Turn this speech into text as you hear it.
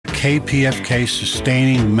KPFK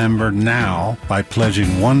Sustaining Member now by pledging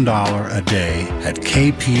 $1 a day at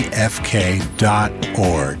kpfk.org.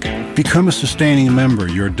 Become a sustaining member.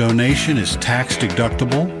 Your donation is tax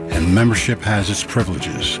deductible and membership has its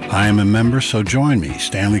privileges. I am a member, so join me,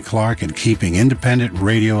 Stanley Clark, in keeping independent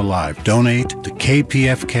radio alive. Donate to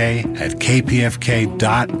KPFK at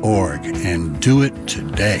kpfk.org and do it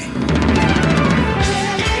today.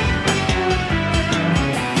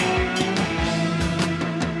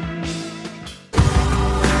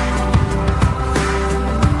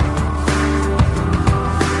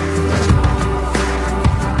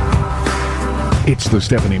 It's the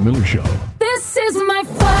Stephanie Miller Show. This is my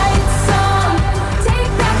fight song.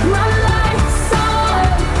 Take back my life song.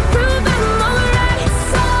 Prove I'm alright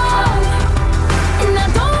song. And I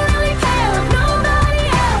don't really care if nobody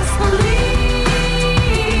else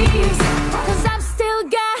believes. 'Cause I've still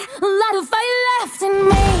got a lot of fight left in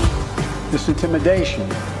me. This intimidation,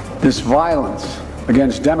 this violence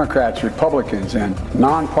against Democrats, Republicans, and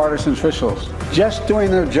nonpartisan officials just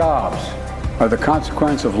doing their jobs are the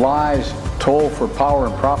consequence of lies told for power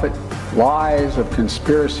and profit, lies of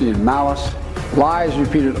conspiracy and malice, lies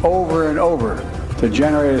repeated over and over to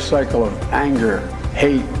generate a cycle of anger,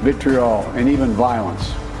 hate, vitriol, and even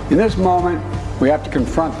violence. In this moment, we have to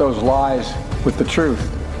confront those lies with the truth.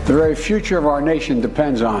 The very future of our nation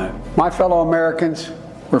depends on it. My fellow Americans,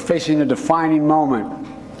 we're facing a defining moment,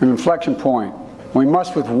 an inflection point. We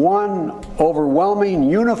must, with one overwhelming,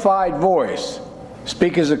 unified voice,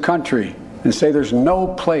 speak as a country and say there's no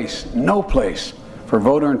place for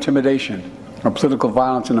voter intimidation or political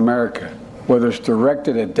violence in America, whether it's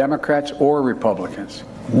directed at Democrats or Republicans.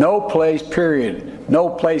 No place, period. No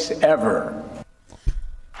place ever.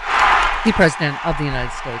 The President of the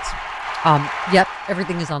United States. Yep,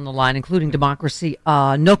 everything is on the line, including democracy.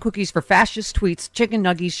 No cookies for fascist tweets. Chicken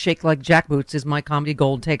nuggies shake like jackboots is my comedy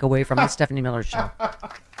gold takeaway from the Stephanie Miller Show.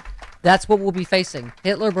 That's what we'll be facing.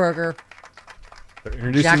 Hitler Burger. They're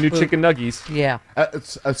introducing new chicken nuggies. Yeah.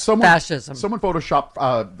 Fascism. Someone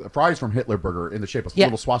photoshopped fries from Hitler Burger in the shape of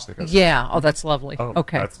little swastikas. Yeah. Oh, that's lovely. Oh,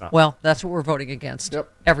 okay. That's not. Well, that's what we're voting against. Yep.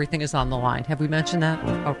 Everything is on the line. Have we mentioned that?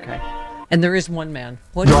 Okay. And there is one man.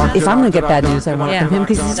 If I'm going to get bad news, I want it from him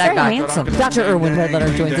because he's very handsome. Dr. Irwin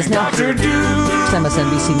Redletter joins us now.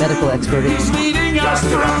 MSNBC medical expert.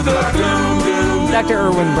 Dr.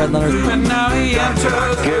 Irwin Redletter.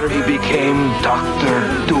 Here he became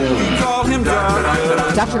Dr. Doom.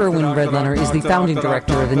 Dr. Irwin Redletter is the founding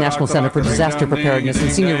director of the National Center for Disaster Preparedness and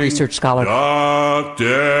senior research scholar. Dr.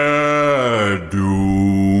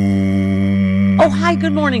 Doom. Oh, hi.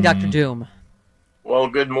 Good morning, Dr. Doom. Well,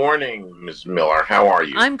 good morning, Ms. Miller. How are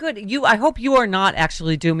you? I'm good. I hope you are not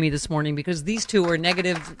actually doomy this morning because these two are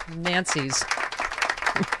negative Nancy's.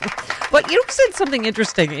 But you said something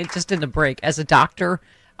interesting just in the break. As a doctor,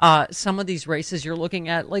 some of these races you're looking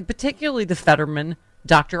at, like particularly the Fetterman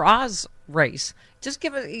Dr. Oz race. Just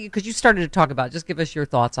give it, because you started to talk about it, just give us your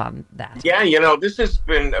thoughts on that. Yeah, this has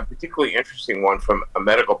been a particularly interesting one from a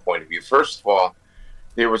medical point of view. First of all,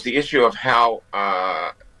 there was the issue of how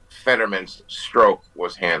Fetterman's stroke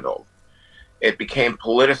was handled. It became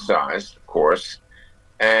politicized, of course,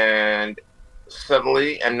 and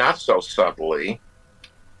subtly and not so subtly,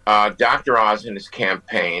 Dr. Oz and his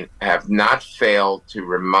campaign have not failed to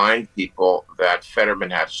remind people that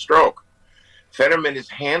Fetterman had a stroke. Fetterman is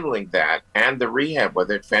handling that and the rehab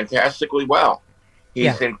with it fantastically well.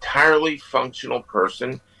 He's an entirely functional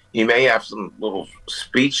person. He may have some little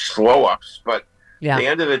speech slow-ups, but at the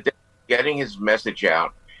end of the day, getting his message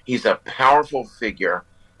out, he's a powerful figure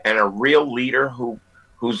and a real leader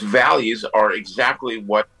whose values are exactly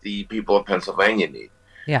what the people of Pennsylvania need.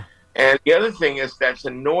 Yeah. And the other thing is that's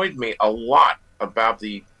annoyed me a lot about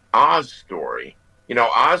the Oz story.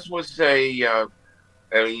 Oz was a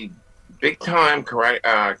big-time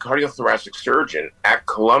cardiothoracic surgeon at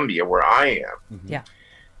Columbia, where I am. Mm-hmm. Yeah.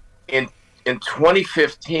 In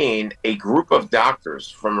 2015, a group of doctors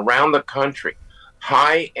from around the country,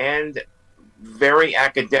 high-end, very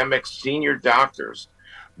academic senior doctors,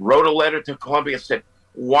 wrote a letter to Columbia and said,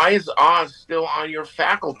 "Why is Oz still on your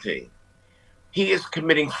faculty? He is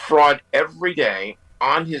committing fraud every day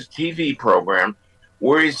on his TV program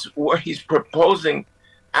where he's proposing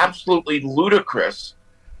absolutely ludicrous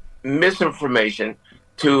misinformation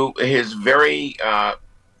to his very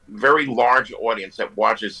large audience that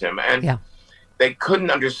watches him." And they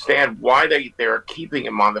couldn't understand why they're keeping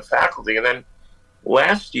him on the faculty. And then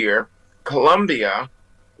last year, Columbia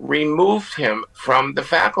removed him from the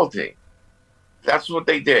faculty. That's what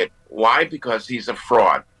they did. Why? Because he's a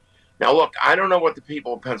fraud. Now, look, I don't know what the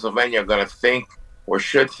people of Pennsylvania are going to think or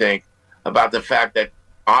should think about the fact that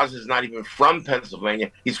Oz is not even from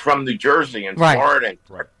Pennsylvania. He's from New Jersey and Florida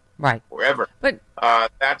and wherever. But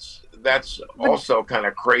that's also kind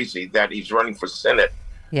of crazy that he's running for Senate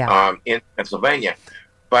in Pennsylvania.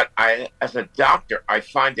 But as a doctor, I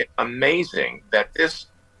find it amazing that this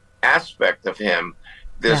aspect of him,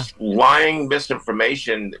 this lying,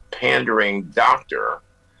 misinformation, pandering doctor,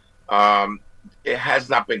 it has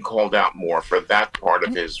not been called out more for that part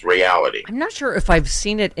of his reality. I'm not sure if I've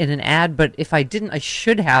seen it in an ad, but if I didn't, I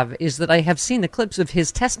should have, is that I have seen the clips of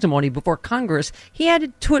his testimony before Congress. He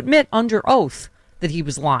had to admit under oath that he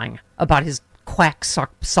was lying about his quack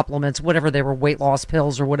supplements, whatever they were, weight loss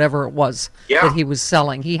pills or whatever it was that he was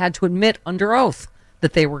selling. He had to admit under oath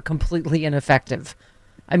that they were completely ineffective.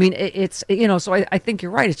 I mean, it's, so I think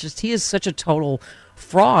you're right. It's just he is such a total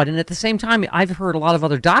fraud. And at the same time, I've heard a lot of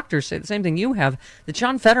other doctors say the same thing you have, that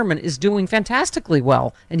John Fetterman is doing fantastically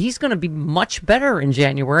well. And he's going to be much better in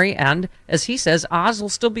January. And as he says, Oz will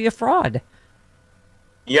still be a fraud.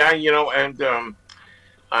 Yeah, and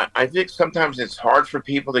I think sometimes it's hard for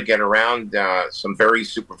people to get around some very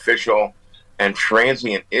superficial and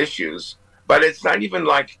transient issues. But it's not even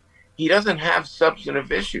like he doesn't have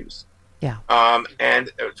substantive issues. Yeah.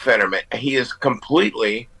 And Fetterman, he is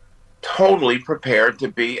totally prepared to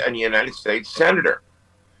be a United States senator.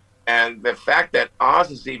 And the fact that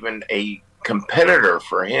Oz is even a competitor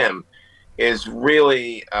for him is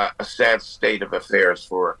really a sad state of affairs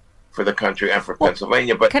for the country and for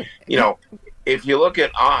Pennsylvania. But, if you look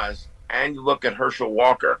at Oz and you look at Herschel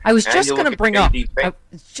Walker. I was just going to bring up.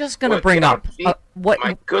 What?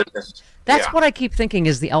 My goodness. That's what I keep thinking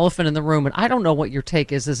is the elephant in the room, and I don't know what your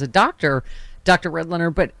take is as a doctor, Dr.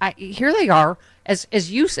 Redlener, but here they are,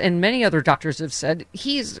 as you and many other doctors have said,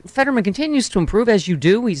 Fetterman continues to improve, as you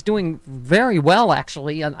do. He's doing very well,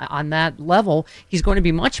 actually, on that level. He's going to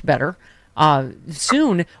be much better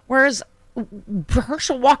soon, whereas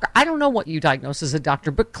Herschel Walker, I don't know what you diagnose as a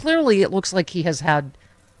doctor, but clearly it looks like he has had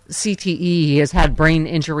CTE, he has had brain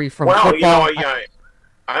injury from football.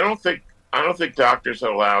 I don't think doctors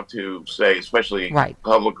are allowed to say, especially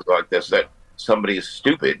publicly like this, that somebody is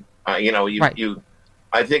stupid. I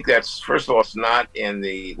think that's, first of all, it's not in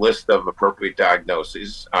the list of appropriate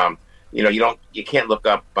diagnoses. You can't look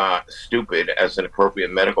up stupid as an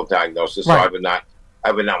appropriate medical diagnosis. So I would not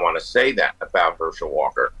want to say that about Herschel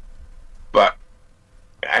Walker. But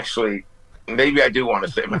actually, maybe I do want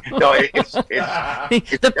to say, no, it's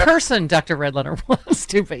the person, Dr. Redlener, was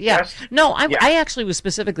stupid. Yeah. Yes. No, I actually was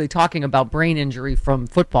specifically talking about brain injury from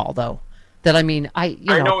football, though. That, I mean,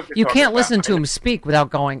 you can't listen to him speak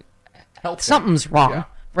without going, something's wrong. Yeah.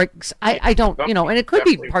 Right? I don't, and it could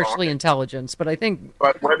be partially intelligence, but I think.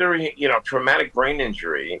 But whether he, traumatic brain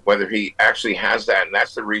injury, whether he actually has that, and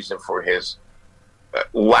that's the reason for his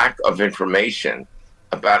lack of information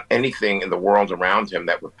about anything in the world around him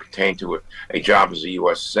that would pertain to a job as a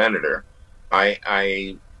U.S. senator,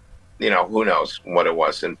 I who knows what it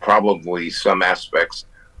was, and probably some aspects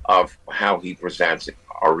of how he presents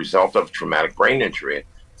are a result of traumatic brain injury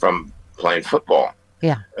from playing football.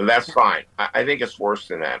 Yeah. And that's fine. I think it's worse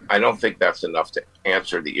than that. I don't think that's enough to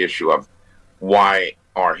answer the issue of why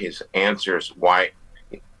are his answers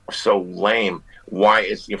so lame? Why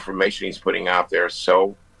is the information he's putting out there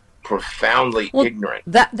so profoundly ignorant?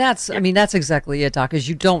 That's exactly it, Doc, is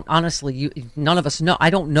you don't, honestly, none of us know. I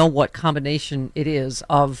don't know what combination it is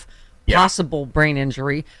of possible brain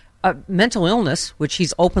injury, mental illness, which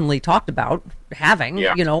he's openly talked about having,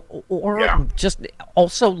 or just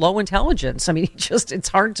also low intelligence. I mean, it's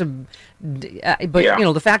hard to,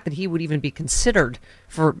 the fact that he would even be considered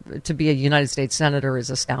to be a United States senator is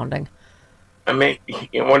astounding. I mean,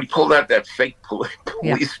 when he pulled out that fake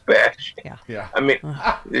police badge, I mean,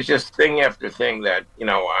 there's just thing after thing that, you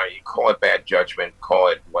call it bad judgment, call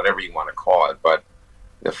it whatever you want to call it. But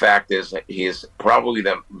the fact is that he is probably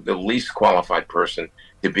the least qualified person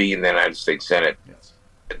to be in the United States Senate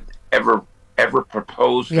ever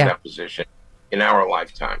proposed for that position in our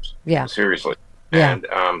lifetimes. Yeah. Seriously. Yeah.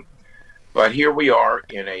 And, but here we are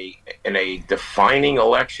in a defining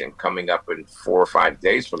election coming up in 4 or 5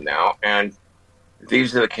 days from now, and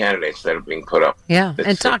these are the candidates that are being put up. Yeah,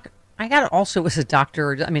 and Doc, I got to also, as a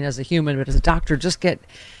doctor, I mean, as a human, but as a doctor, just get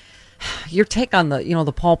your take on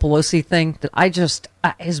the Paul Pelosi thing. That I just,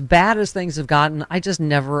 as bad as things have gotten, I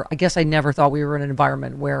guess I never thought we were in an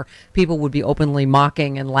environment where people would be openly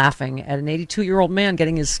mocking and laughing at an 82-year-old man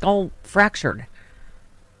getting his skull fractured.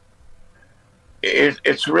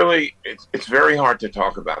 It's very hard to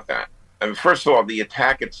talk about that. I mean, first of all, the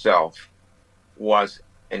attack itself was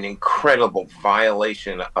an incredible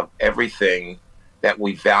violation of everything that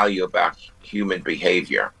we value about human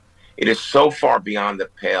behavior. It is so far beyond the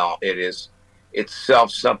pale. It is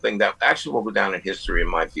itself something that actually will go down in history, in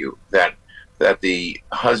my view, that the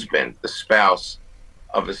husband, the spouse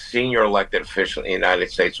of a senior elected official in the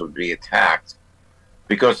United States would be attacked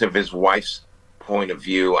because of his wife's point of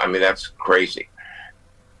view. I mean, that's crazy.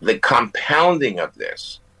 The compounding of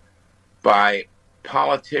this by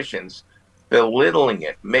politicians belittling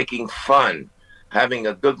it, making fun, having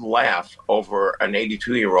a good laugh over an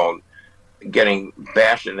 82-year-old getting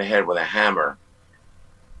bashed in the head with a hammer.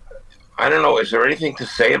 I don't know. Is there anything to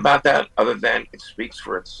say about that other than it speaks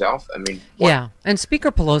for itself? I mean, yeah. And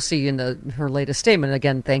Speaker Pelosi, in her latest statement,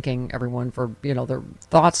 again thanking everyone for their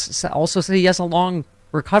thoughts, also said he has a long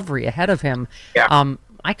recovery ahead of him. Yeah.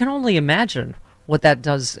 I can only imagine what that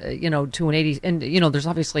does, to an 80. And there's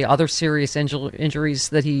obviously other serious injuries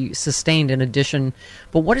that he sustained in addition.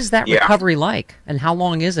 But what is that recovery like, and how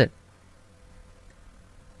long is it?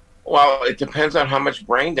 Well, it depends on how much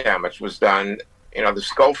brain damage was done. The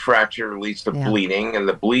skull fracture leads to bleeding, and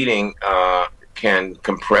the bleeding can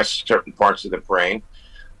compress certain parts of the brain,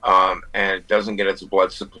 and it doesn't get its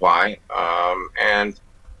blood supply. And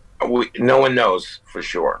no one knows for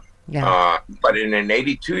sure. Yeah. But in an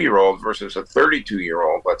 82-year-old versus a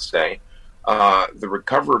 32-year-old, let's say, the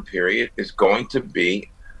recovery period is going to be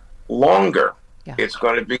longer. Yeah. It's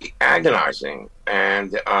going to be agonizing.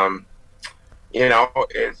 And, and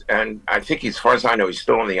I think, as far as I know, he's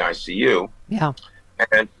still in the ICU. Yeah.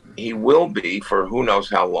 And he will be for who knows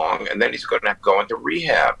how long. And then he's going to have to go into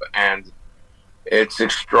rehab. And it's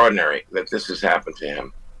extraordinary that this has happened to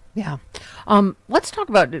him. Yeah. Let's talk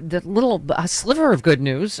about the little sliver of good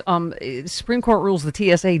news. Supreme Court rules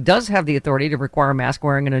the TSA does have the authority to require mask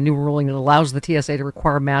wearing, in a new ruling that allows the TSA to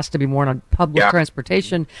require masks to be worn on public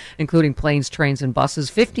transportation, including planes, trains, and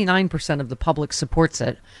buses. 59% of the public supports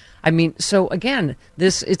it. I mean, so again,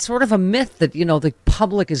 it's sort of a myth that, the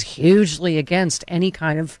public is hugely against any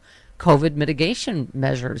kind of COVID mitigation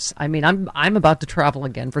measures. I mean, I'm about to travel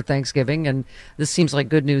again for Thanksgiving, and this seems like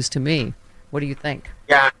good news to me. What do you think?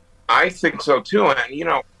 Yeah, I think so too.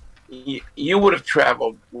 And you would have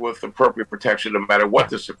traveled with appropriate protection no matter what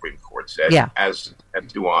the Supreme Court said. Yeah. As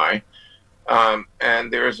do I.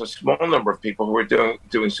 And there is a small number of people who are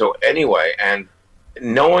doing so anyway. And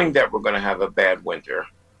knowing that we're going to have a bad winter,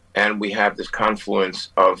 and we have this confluence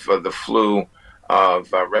of the flu,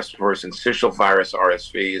 of respiratory syncytial virus,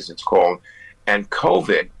 RSV as it's called, and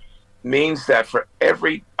COVID, means that for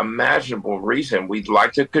every imaginable reason, we'd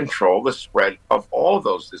like to control the spread of all of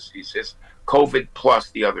those diseases, COVID plus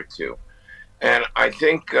the other two. And I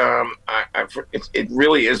think it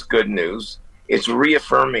really is good news. It's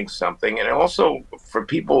reaffirming something. And also for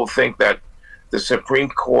people who think that the Supreme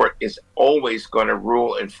Court is always going to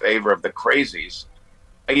rule in favor of the crazies,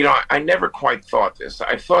 I never quite thought this.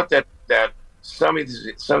 I thought that some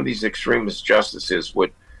of these extremist justices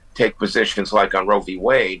would take positions like on Roe v.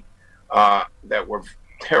 Wade, that were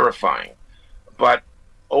terrifying. But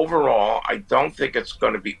overall, I don't think it's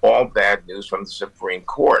going to be all bad news from the Supreme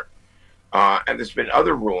Court. And there's been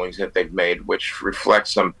other rulings that they've made which reflect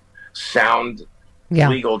some sound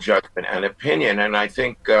legal judgment and opinion. And I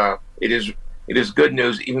think it is good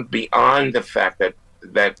news, even beyond the fact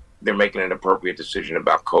that they're making an appropriate decision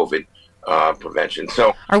about COVID prevention.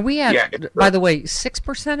 So are we at, by the way,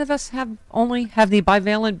 6% of us only have the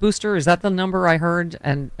bivalent booster? Is that the number I heard?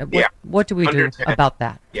 And what do we do about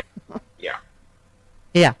that?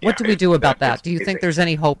 Yeah. What do we do about that? Do you think there's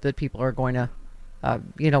any hope that people are going to,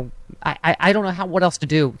 I don't know what else to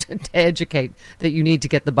do to educate that you need to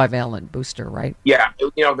get the bivalent booster, right? Yeah.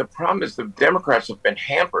 The problem is the Democrats have been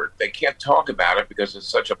hampered. They can't talk about it because it's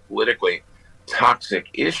such a politically toxic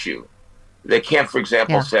issue. They can't, for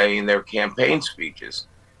example, say in their campaign speeches,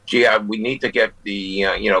 gee, we need to get the,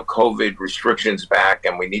 COVID restrictions back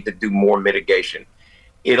and we need to do more mitigation.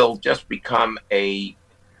 It'll just become a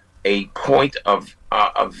point of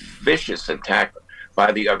vicious attack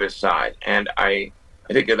by the other side. And I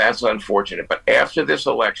think that's unfortunate. But after this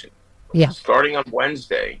election, starting on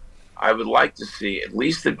Wednesday, I would like to see at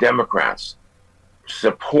least the Democrats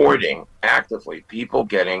supporting actively people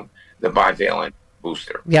getting the bivalent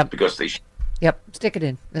booster. Because they should. Yep, stick it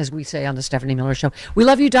in, as we say on the Stephanie Miller Show. We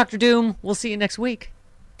love you, Dr. Doom. We'll see you next week.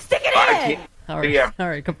 Stick it in! All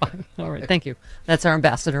right, goodbye. All right, thank you. That's our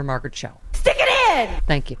ambassador, Margaret Cho. Stick it in!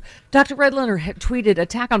 Thank you. Dr. Redlener tweeted,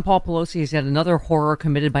 attack on Paul Pelosi is yet another horror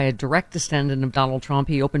committed by a direct descendant of Donald Trump.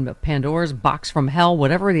 He opened Pandora's box from hell.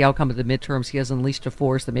 Whatever the outcome of the midterms, he has unleashed a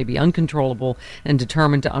force that may be uncontrollable and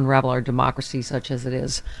determined to unravel our democracy such as it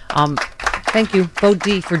is. Thank you. Vote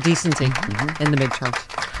D for decency in the midterms.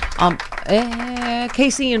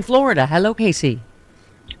 Casey in Florida. Hello, Casey.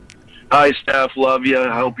 Hi, Steph. Love you.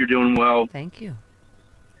 I hope you're doing well. Thank you.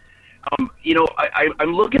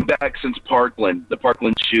 I'm looking back since the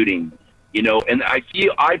Parkland shooting, and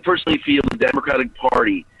I personally feel the Democratic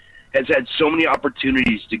Party has had so many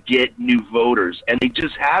opportunities to get new voters, and they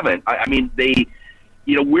just haven't.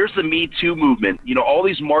 Where's the Me Too movement? All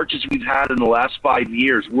these marches we've had in the last 5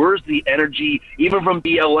 years, where's the energy, even from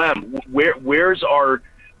BLM? Where's our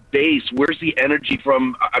base? Where's the energy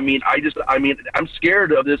from? I'm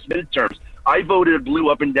scared of this midterms. I voted blue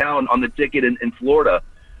up and down on the ticket in Florida,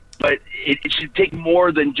 but it should take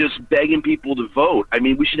more than just begging people to vote.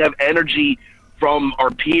 We should have energy from our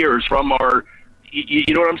peers, from our,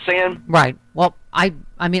 you know what I'm saying? Right. Well, I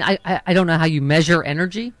don't know how you measure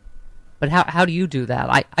energy, but how do you do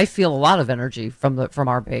that? I feel a lot of energy from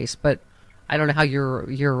our base, but I don't know how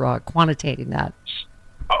you're quantitating that.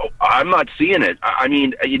 Oh, I'm not seeing it.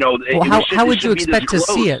 Well, how would you expect to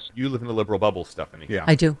see it? You live in the liberal bubble, Stephanie. Yeah,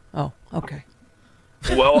 I do. Oh, okay.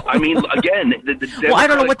 Well, again, well, I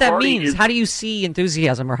don't know what that means. How do you see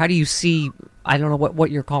enthusiasm, or how do you see? I don't know what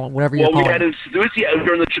you're calling, whatever you're calling. Well, we had enthusiasm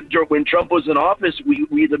when Trump was in office.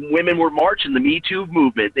 We the women were marching, the Me Too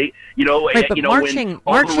movement. Right,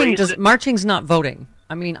 but marching's not voting.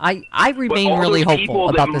 I remain really hopeful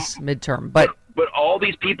about this midterm, but all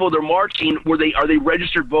these people they're marching, are they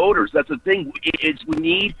registered voters? That's the thing. We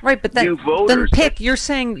need new voters. Then you're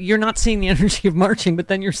saying you're not seeing the energy of marching, but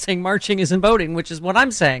then you're saying marching isn't voting, which is what I'm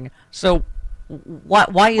saying. So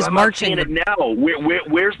why is marching? I'm not saying it now.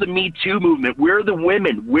 Where's the Me Too movement? Where are the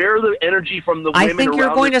women? Where are the energy from the women? I think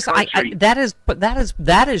you're going to.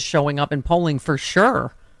 That is showing up in polling for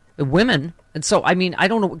sure. The women, and so I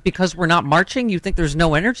don't know, because we're not marching. You think there's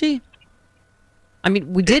no energy?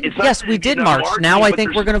 We did. Yes, we did march. Now I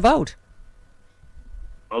think we're going to vote.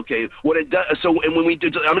 Okay. What it does. So, and when we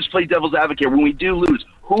do, I'm just playing devil's advocate. When we do lose,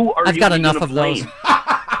 who are I've got enough of those.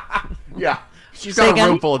 Yeah, she's got a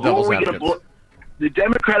room full of devil's advocates. The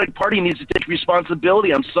Democratic Party needs to take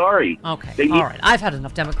responsibility. I'm sorry. Okay. All right. I've had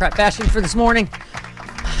enough Democrat bashing for this morning.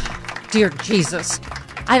 Dear Jesus.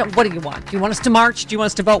 What do you want? Do you want us to march? Do you want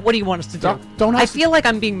us to vote? What do you want us to do? I feel like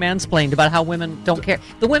I'm being mansplained about how women don't care.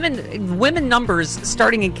 The women numbers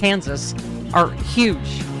starting in Kansas are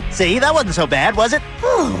huge. See, that wasn't so bad, was it?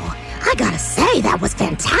 Oh, I gotta say, that was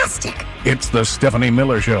fantastic. It's the Stephanie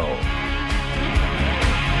Miller Show.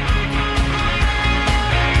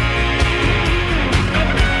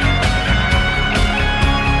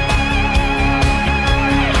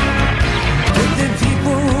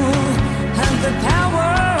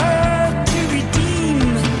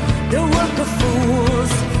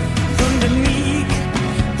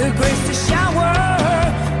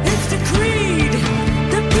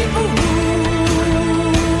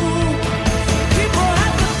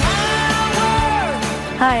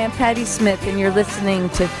 Hi, I'm Patty Smith, and you're listening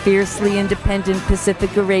to Fiercely Independent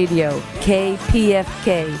Pacifica Radio,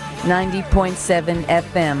 KPFK 90.7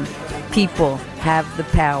 FM. People have the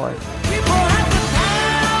power.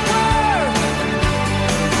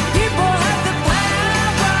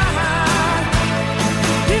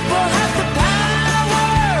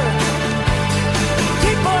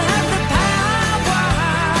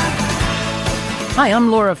 Hi,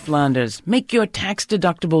 I'm Laura Flanders. Make your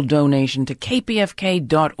tax-deductible donation to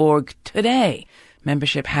kpfk.org today.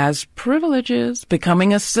 Membership has privileges.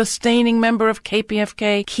 Becoming a sustaining member of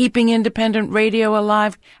KPFK, keeping independent radio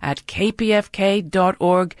alive at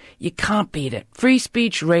kpfk.org. You can't beat it. Free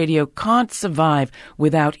speech radio can't survive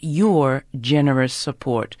without your generous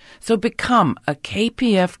support. So become a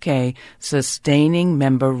KPFK sustaining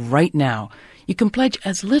member right now. You can pledge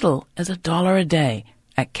as little as $1 a day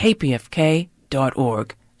at kpfk.org.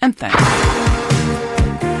 And thanks.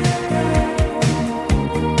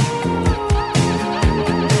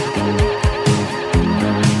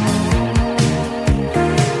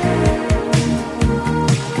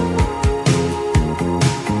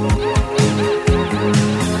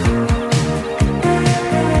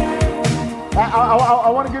 I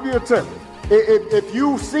want to give you a tip. If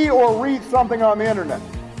you see or read something on the internet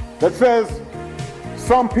that says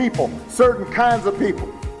some people, certain kinds of people,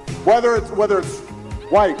 whether it's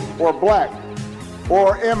white or black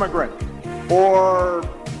or immigrant or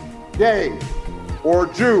gay or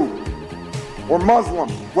Jew or Muslim,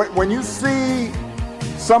 when you see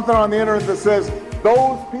something on the internet that says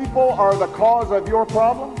those people are the cause of your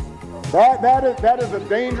problems, that is a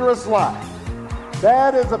dangerous lie.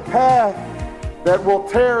 That is a path that will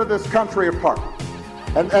tear this country apart.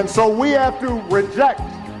 And so we have to reject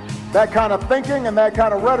that kind of thinking and that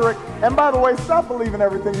kind of rhetoric. And by the way, stop believing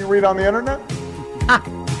everything you read on the internet.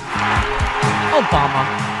 Obama.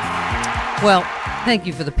 Well, Thank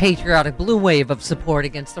you for the patriotic blue wave of support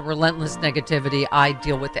against the relentless negativity I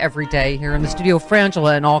deal with every day here in the studio.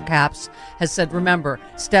 Frangela, in all caps, has said, remember,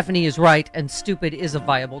 Stephanie is right and stupid is a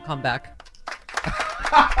viable comeback.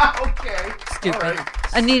 Okay. Stupid. All right.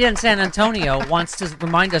 Anita in San Antonio wants to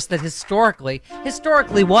remind us that historically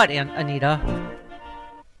what, Anita?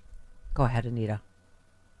 Go ahead, Anita.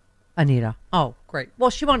 Anita. Oh, great. Well,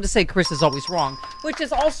 she wanted to say Chris is always wrong, which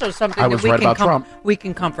is also something that we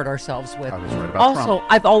can comfort ourselves with. I was right about Trump.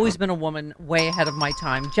 I've always been a woman way ahead of my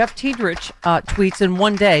time. Jeff Tiedrich tweets, in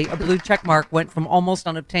one day, a blue check mark went from almost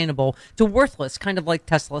unobtainable to worthless, kind of like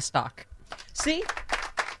Tesla stock. See?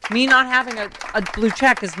 Me not having a blue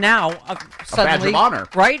check is now suddenly... a badge of honor.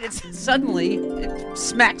 Right? It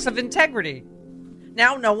smacks of integrity.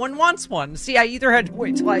 Now no one wants one. See, I either had to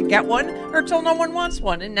wait till I get one or till no one wants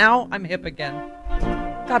one, and now I'm hip again.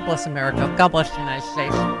 God bless America. God bless the United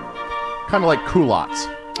States. Kind of like culottes.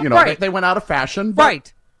 You know, right. they went out of fashion. But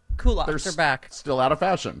right. Culottes are back. Still out of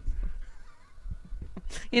fashion.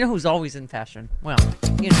 You know who's always in fashion? Well,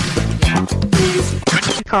 you know. Yeah.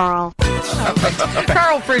 Carl.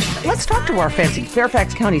 Carl Frisch. Let's talk to our fancy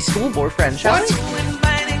Fairfax County School Board friend, shall we?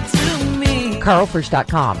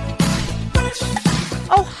 CarlFrisch.com.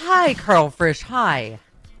 Oh, hi, Carl Frisch. Hi.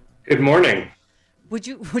 Good morning. Would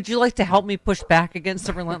you like to help me push back against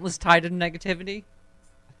the relentless tide of negativity?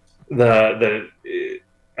 I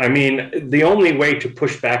mean, the only way to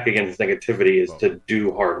push back against negativity is to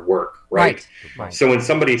do hard work, right? So when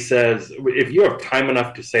somebody says, if you have time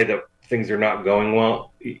enough to say that things are not going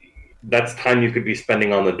well, that's time you could be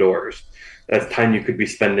spending on the doors. That's time you could be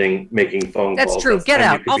spending making phone calls. That's true. Get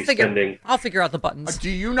out. I'll figure out the buttons. Do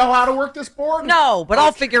you know how to work this board? No, but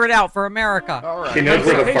I'll figure it out for America. All right. She knows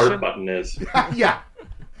where the fart button is. Yeah.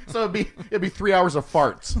 So it'd be 3 hours of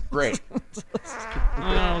farts. Great. What's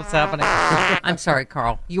happening? I'm sorry,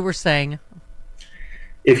 Carl. You were saying?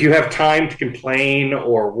 If you have time to complain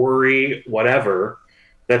or worry, whatever,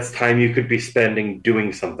 that's time you could be spending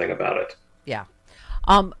doing something about it. Yeah.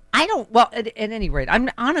 At any rate, I'm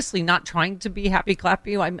honestly not trying to be happy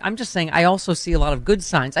clappy. I'm just saying I also see a lot of good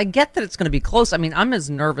signs. I get that it's going to be close. I mean, I'm as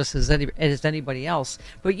nervous as anybody else,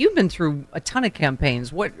 but you've been through a ton of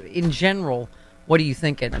campaigns. What are you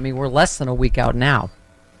thinking? I mean, we're less than a week out now.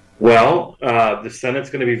 Well, the Senate's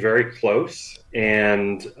going to be very close,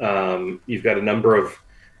 and you've got a number of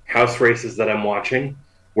House races that I'm watching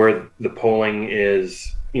where the polling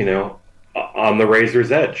is, on the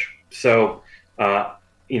razor's edge. So,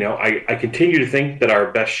 I continue to think that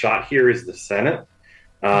our best shot here is the Senate.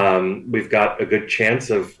 We've got a good chance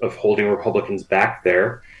of holding Republicans back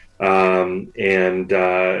there. That's going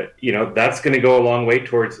to go a long way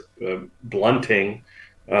towards blunting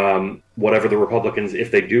whatever the Republicans,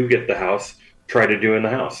 if they do get the House, try to do in the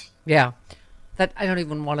House. Yeah. That I don't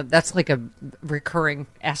even want to. That's like a recurring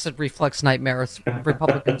acid reflux nightmare.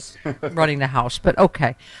 Republicans running the House, but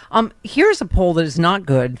okay. Here's a poll that is not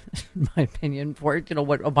good, in my opinion. For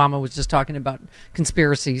what Obama was just talking about,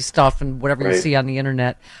 conspiracy stuff and whatever you see on the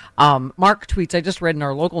internet. Mark tweets. I just read in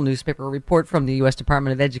our local newspaper a report from the U.S.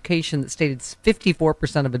 Department of Education that stated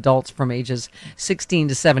 54% of adults from ages 16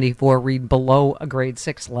 to 74 read below a grade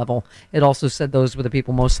 6 level. It also said those were the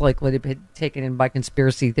people most likely to be taken in by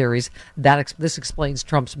conspiracy theories. This explains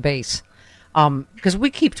Trump's base. Because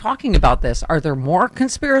we keep talking about this. Are there more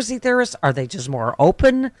conspiracy theorists? Are they just more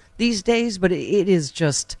open these days? But it is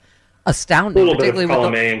just astounding. A little bit of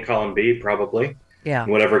column A and column B, probably. Yeah.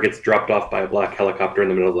 Whatever gets dropped off by a black helicopter in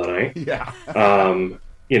the middle of the night. Yeah.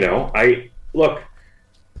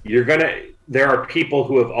 There are people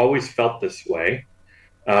who have always felt this way.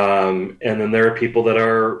 And then there are people that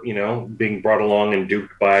are, being brought along and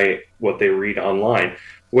duped by what they read online.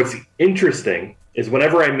 What's interesting is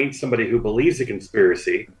whenever I meet somebody who believes a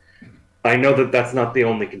conspiracy, I know that that's not the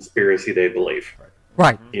only conspiracy they believe.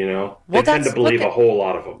 Right. They tend to believe a whole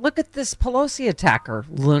lot of them. Look at this Pelosi attacker,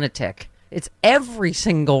 lunatic. It's every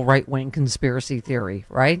single right-wing conspiracy theory,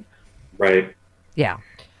 right? Right. Yeah.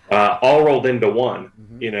 All rolled into one,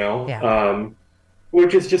 Yeah.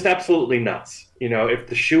 Which is just absolutely nuts. If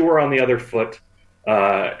the shoe were on the other foot,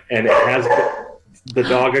 and it has the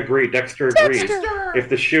dog agreed, Dexter agrees. If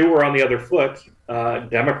the shoe were on the other foot,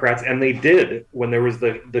 Democrats, and they did when there was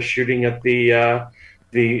the shooting at the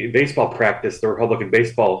baseball practice, the Republican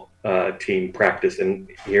baseball team practice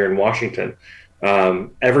here in Washington,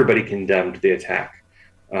 everybody condemned the attack.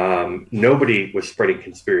 Nobody was spreading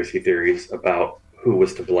conspiracy theories about who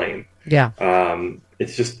was to blame. Yeah.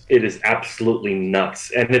 It is absolutely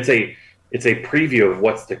nuts. And it's a preview of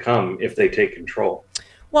what's to come if they take control.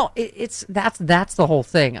 Well, that's the whole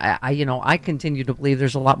thing. I continue to believe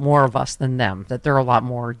there's a lot more of us than them. That there are a lot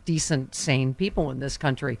more decent, sane people in this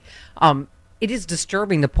country. It is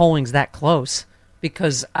disturbing the polling's that close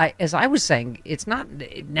because, as I was saying, it's not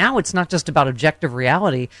just about objective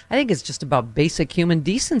reality. I think it's just about basic human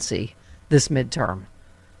decency. This midterm.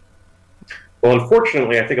 Well,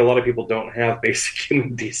 unfortunately, I think a lot of people don't have basic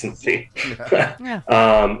human decency. Yeah.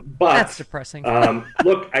 But that's depressing.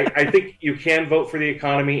 Look, I think you can vote for the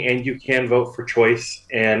economy and you can vote for choice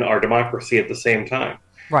and our democracy at the same time.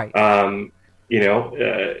 Right.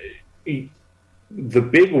 The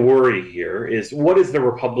big worry here is, what is the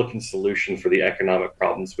Republican solution for the economic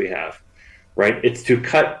problems we have? Right? It's to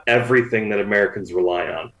cut everything that Americans rely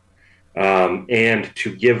on, and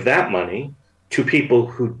to give that money to people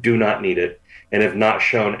who do not need it and have not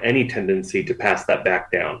shown any tendency to pass that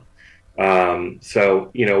back down.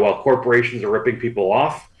 While corporations are ripping people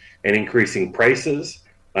off and increasing prices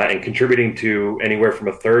and contributing to anywhere from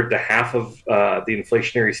a third to half of the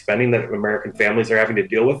inflationary spending that American families are having to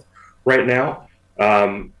deal with right now,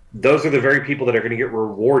 those are the very people that are going to get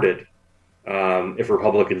rewarded if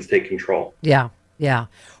Republicans take control. Yeah.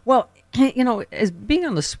 Well, as being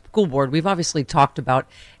on the school board, we've obviously talked about,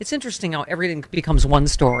 it's interesting how everything becomes one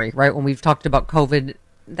story, right? When we've talked about COVID,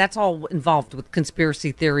 that's all involved with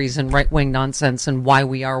conspiracy theories and right-wing nonsense and why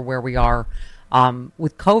we are where we are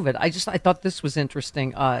with COVID. I thought this was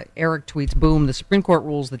interesting. Eric tweets, boom, the Supreme Court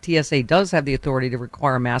rules the TSA does have the authority to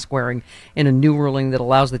require mask wearing in a new ruling that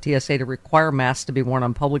allows the TSA to require masks to be worn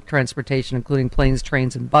on public transportation, including planes,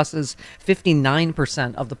 trains, and buses.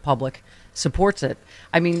 59% of the public supports it.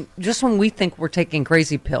 I mean, just when we think we're taking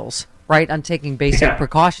crazy pills, right, on taking basic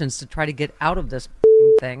precautions to try to get out of this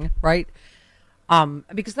thing, right?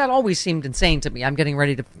 Because that always seemed insane to me. I'm getting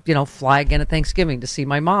ready to, fly again at Thanksgiving to see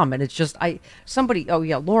my mom. And it's just, Laura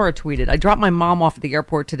tweeted, I dropped my mom off at the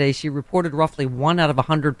airport today. She reported roughly 1 out of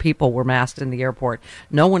 100 people were masked in the airport.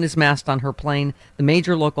 No one is masked on her plane. The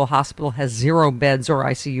major local hospital has 0 beds or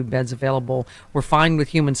ICU beds available. We're fine with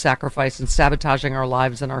human sacrifice and sabotaging our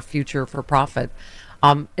lives and our future for profit.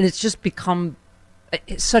 And it's just become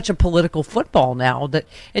such a political football now but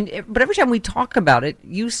every time we talk about it,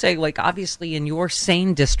 you say, like, obviously in your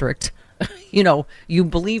sane district, you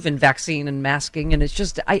believe in vaccine and masking, and it's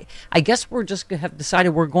just, I guess we're just have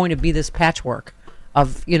decided we're going to be this patchwork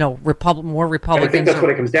of, more Republicans. I think that's what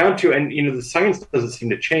it comes down to. And, the science doesn't seem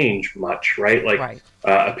to change much, right? Like,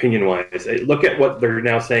 opinion-wise. Look at what they're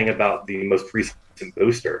now saying about the most recent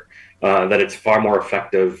booster, that it's far more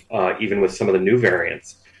effective, even with some of the new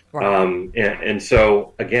variants. Right. And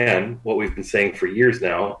so, again, what we've been saying for years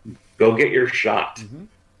now, go get your shot. Mm-hmm.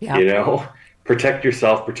 Yeah. Protect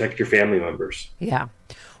yourself, protect your family members. Yeah.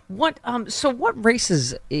 What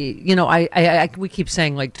races, we keep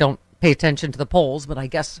saying, like, don't pay attention to the polls, but I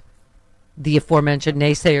guess the aforementioned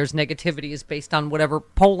naysayers' negativity is based on whatever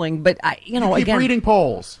polling. But, you keep reading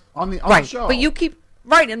polls on the show. But you keep...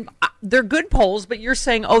 Right, and they're good polls, but you're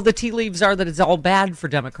saying, the tea leaves are that it's all bad for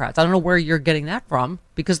Democrats. I don't know where you're getting that from,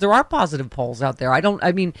 because there are positive polls out there.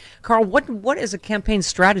 Carl, what as a campaign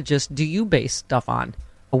strategist do you base stuff on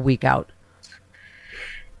a week out?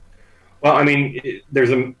 Well, there's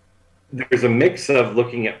a mix of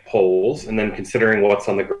looking at polls and then considering what's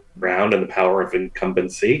on the ground and the power of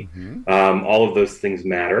incumbency. Mm-hmm. All of those things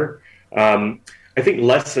matter. I think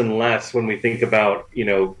less and less when we think about,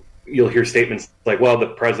 you'll hear statements like, well, the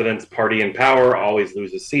president's party in power always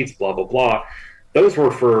loses seats, blah, blah, blah. Those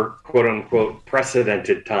were for, quote unquote,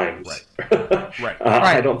 precedented times. Right.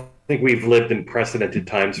 I don't think we've lived in precedented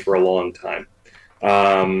times for a long time.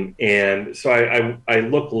 And so I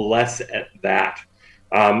look less at that.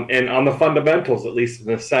 And on the fundamentals, at least in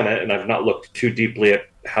the Senate, and I've not looked too deeply at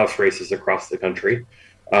House races across the country,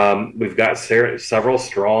 we've got several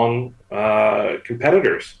strong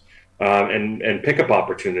competitors. And pickup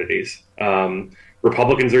opportunities.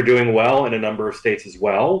 Republicans are doing well in a number of states as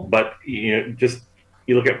well, but you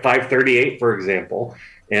look at 538, for example,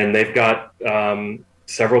 and they've got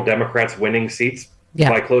several Democrats winning seats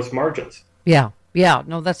by close margins. Yeah.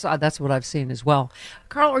 No, that's what I've seen as well.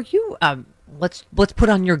 Carl, are you? Let's put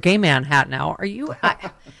on your gay man hat now. Are you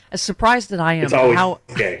as surprised as I am? It's always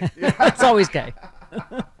gay. It's always gay.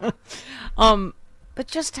 But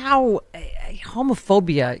just how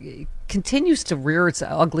homophobia continues to rear its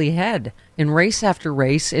ugly head in race after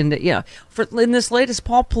race, in this latest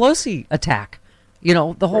Paul Pelosi attack,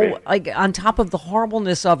 the whole on top of the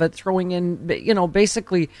horribleness of it, throwing in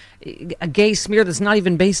basically a gay smear that's not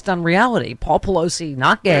even based on reality. Paul Pelosi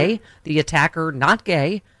not gay, the attacker not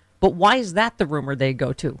gay, but why is that the rumor they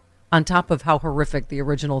go to? on top of how horrific the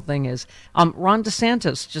original thing is. Ron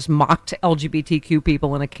DeSantis just mocked LGBTQ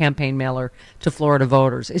people in a campaign mailer to Florida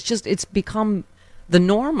voters. It's become the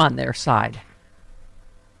norm on their side.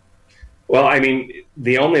 Well, I mean,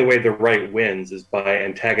 the only way the right wins is by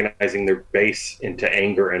antagonizing their base into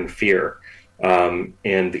anger and fear. And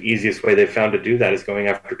the easiest way they've found to do that is going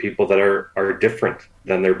after people that are different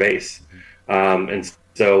than their base. And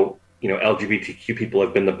so, LGBTQ people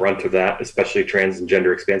have been the brunt of that, especially trans and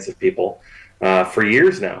gender expansive people, for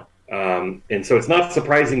years now. And so it's not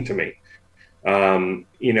surprising to me.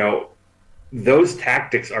 Those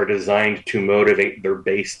tactics are designed to motivate their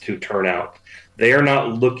base to turn out. They are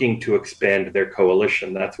not looking to expand their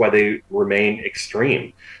coalition. That's why they remain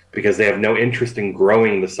extreme, because they have no interest in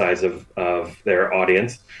growing the size of their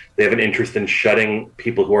audience. They have an interest in shutting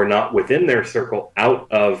people who are not within their circle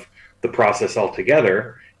out of the process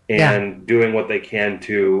altogether, and doing what they can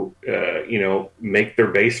to, make their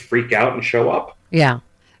base freak out and show up. Yeah.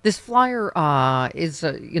 This flyer is,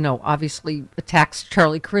 obviously attacks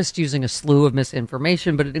Charlie Crist using a slew of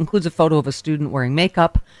misinformation, but it includes a photo of a student wearing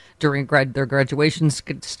makeup during their graduation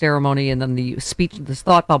ceremony, and then the speech, this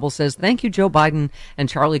thought bubble says, "Thank you, Joe Biden and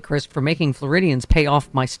Charlie Crist, for making Floridians pay off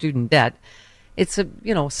my student debt." It's a,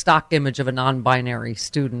 stock image of a non-binary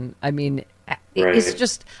student. I mean, it's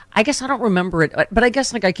just, I guess I don't remember it, but I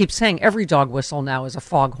guess, like I keep saying, every dog whistle now is a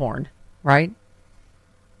foghorn, right?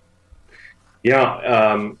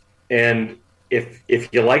 Yeah, and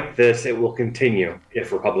if you like this, it will continue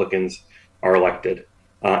if Republicans are elected,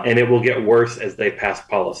 and it will get worse as they pass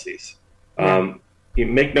policies. You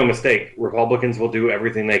make no mistake, Republicans will do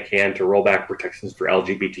everything they can to roll back protections for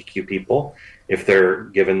LGBTQ people if they're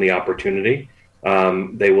given the opportunity.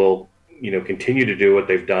 They will, continue to do what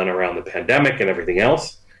they've done around the pandemic and everything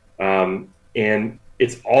else, and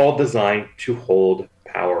it's all designed to hold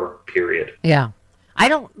power. Period. Yeah. I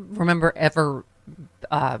don't remember ever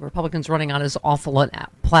Republicans running on as awful a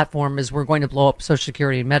platform as we're going to blow up Social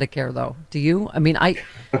Security and Medicare, though. Do you? I mean,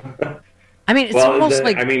 it's almost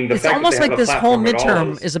like this whole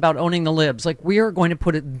midterm is about owning the libs. Like, we are going to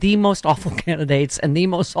put the most awful candidates and the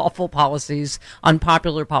most awful policies,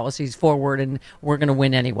 unpopular policies forward, and we're going to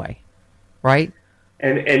win anyway, right?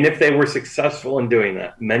 And if they were successful in doing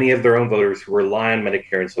that, many of their own voters who rely on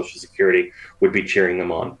Medicare and Social Security would be cheering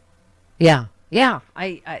them on. Yeah. Yeah,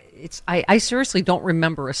 I seriously don't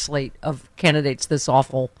remember a slate of candidates this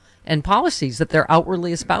awful and policies that they're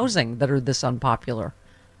outwardly espousing that are this unpopular.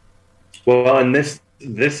 Well, and this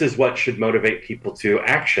is what should motivate people to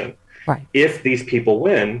action. Right. If these people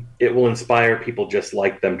win, it will inspire people just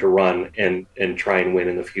like them to run and try and win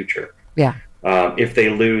in the future. Yeah. If they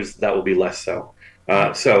lose, that will be less so.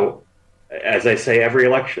 So, as I say, every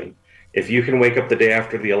election, if you can wake up the day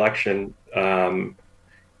after the election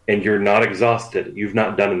and you're not exhausted, you've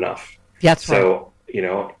not done enough. That's so,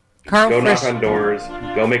 right. Go knock on doors,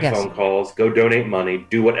 go make phone calls, go donate money,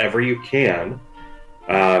 do whatever you can.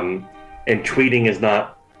 And tweeting is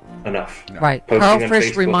not enough. Right. Posting Carl on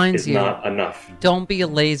Frisch Facebook reminds is you, not enough. Don't be a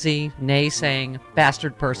lazy, naysaying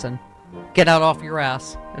bastard person. Get out off your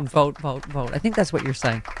ass and vote, vote, vote. I think that's what you're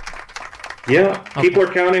saying. Yeah, people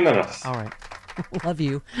are counting on us. All right. Love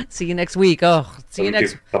you. See you next week. See you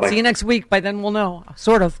next week. By then we'll know.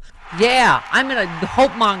 Sort of. Yeah, I'm in a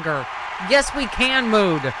hope monger. Yes, we can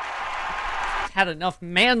mood. Had enough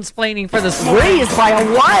mansplaining for this morning. Raised by a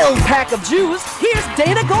wild pack of Jews, here's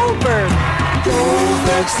Dana Goldberg.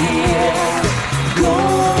 Goldberg's here.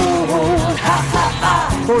 Gold. Ha, ha,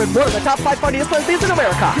 ha. For more of the top 5 funniest lesbians in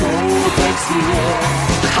America. Goldberg's here.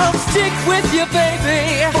 I'll stick with you,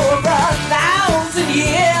 baby, for 1,000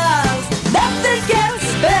 years. Nothing gets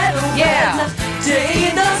better when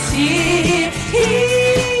Dana's here.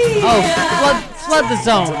 Flood the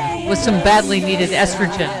zone with some badly needed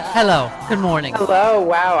estrogen. Hello. Good morning. Hello.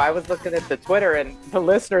 Wow. I was looking at the Twitter, and the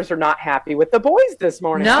listeners are not happy with the boys this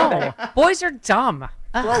morning. No. Boys are dumb.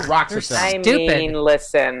 Throw rocks at them. Stupid. I mean,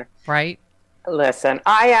 listen. Right? Listen,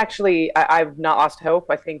 I've not lost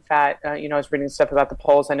hope. I think that, I was reading stuff about the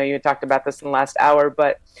polls. I know you had talked about this in the last hour,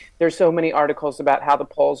 but there's so many articles about how the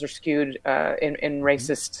polls are skewed in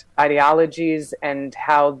racist ideologies and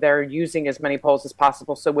how they're using as many polls as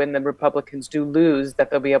possible. So when the Republicans do lose,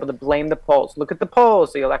 that they'll be able to blame the polls. Look at the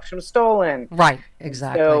polls. The election was stolen. Right.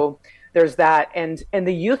 Exactly. So there's that. And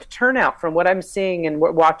the youth turnout, from what I'm seeing and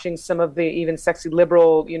watching some of the even sexy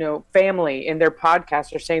liberal, family in their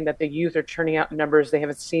podcasts are saying that the youth are turning out in numbers they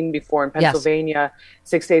haven't seen before in Pennsylvania.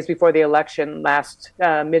 6 days before the election, last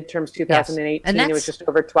midterms 2018, it was just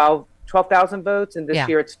over 12 12,000 votes, and this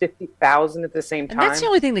year it's 50,000 at the same time. And that's the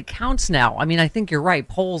only thing that counts now. I mean, I think you're right.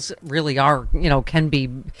 Polls really are, can be,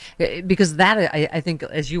 because that, I think,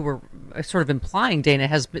 as you were sort of implying, Dana,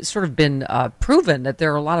 has sort of been proven that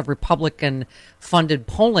there are a lot of Republican-funded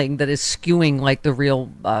polling that is skewing like the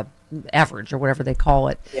real average or whatever they call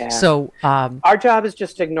it. Yeah. So our job is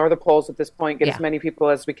just to ignore the polls at this point, get as many people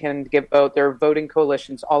as we can to get vote. There are voting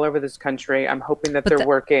coalitions all over this country. I'm hoping that they're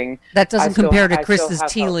working. That doesn't compare to Chris's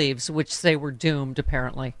tea leaves, which say we're doomed,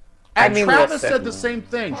 apparently. And Travis said the same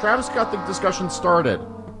thing. Travis got the discussion started.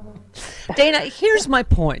 Dana, here's my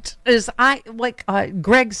point.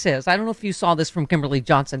 Greg says, I don't know if you saw this from Kimberly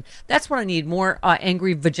Johnson. That's what I need, more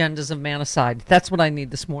angry vagendas of manicide. That's what I need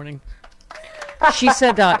this morning. She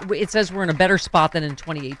said, it says we're in a better spot than in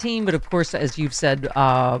 2018, but of course, as you've said,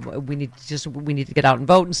 we need to get out and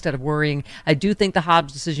vote instead of worrying. I do think the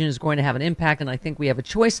Hobbs decision is going to have an impact, and I think we have a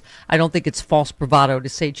choice. I don't think it's false bravado to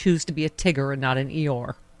say choose to be a Tigger and not an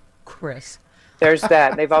Eeyore. Chris. There's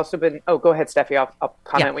that. They've also been... Oh, go ahead, Steffi. I'll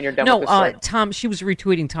comment when you're done with this story. Tom, she was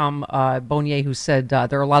retweeting Tom Bonnier, who said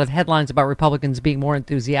there are a lot of headlines about Republicans being more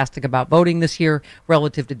enthusiastic about voting this year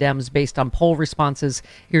relative to Dems based on poll responses.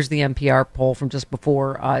 Here's the NPR poll from just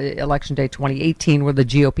before Election Day 2018, where the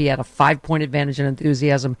GOP had a 5-point advantage in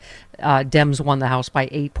enthusiasm. Dems won the House by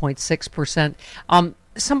 8.6%.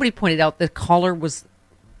 Somebody pointed out that caller was...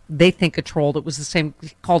 They think a troll that was the same,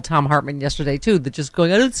 called Tom Hartman yesterday, too, that just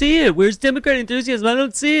going, I don't see it. Where's Democrat enthusiasm? I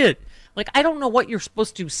don't see it. Like, I don't know what you're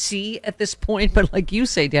supposed to see at this point, but like you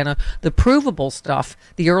say, Dana, the provable stuff,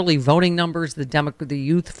 the early voting numbers, the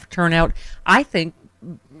youth turnout, I think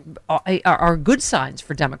are good signs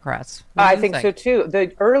for Democrats. I think so too.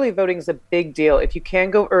 The early voting is a big deal. If you can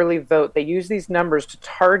go early vote, they use these numbers to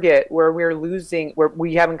target where we're losing, where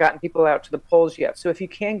we haven't gotten people out to the polls yet. So if you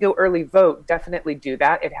can go early vote, definitely do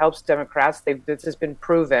that. It helps Democrats. This has been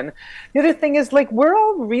proven. The other thing is, like, we're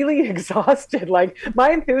all really exhausted. Like, my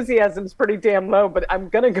enthusiasm is pretty damn low, but I'm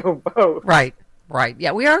going to go vote. Right.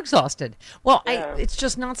 Yeah, we are exhausted. Well, it's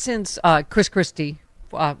just not since Chris Christie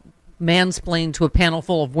mansplained to a panel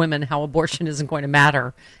full of women how abortion isn't going to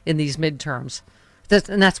matter in these midterms.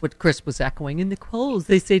 And that's what Chris was echoing. In the polls,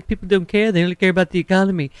 they say people don't care. They only care about the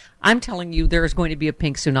economy. I'm telling you, there is going to be a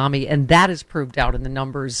pink tsunami, and that is proved out in the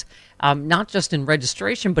numbers, not just in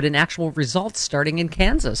registration, but in actual results starting in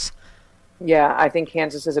Kansas. Yeah, I think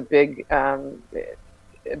Kansas is a big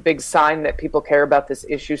sign that people care about this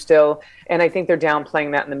issue still. And I think they're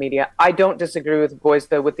downplaying that in the media. I don't disagree with Boys,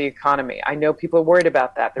 though, with the economy. I know people are worried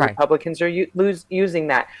about that. The Republicans are using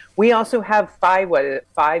that. We also have 5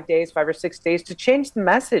 or 6 days to change the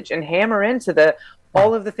message and hammer into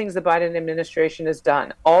all of the things the Biden administration has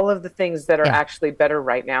done, all of the things that are actually better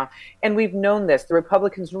right now. And we've known this. The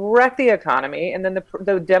Republicans wreck the economy, and then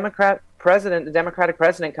the Democratic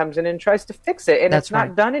president comes in and tries to fix it. And it's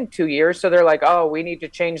not done in 2 years. So they're like, oh, we need to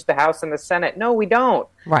change the House and the Senate. No, we don't.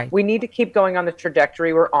 Right. We need to keep going on the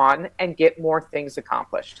trajectory we're on and get more things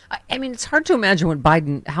accomplished. I mean, it's hard to imagine what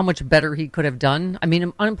Biden, how much better he could have done. I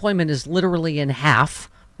mean, unemployment is literally in half.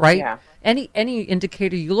 Right? Yeah. Any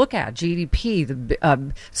indicator you look at, GDP,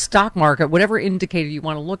 the stock market, whatever indicator you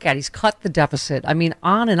want to look at, he's cut the deficit. I mean,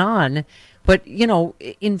 on and on. But,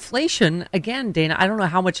 inflation, again, Dana, I don't know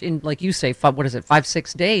how much like you say,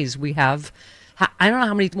 5-6 days we have. I don't know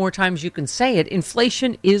how many more times you can say it.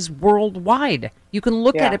 Inflation is worldwide. You can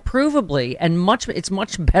look at it provably, and it's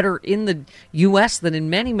much better in the U.S. than in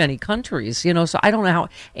many, many countries. So I don't know how.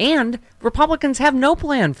 And Republicans have no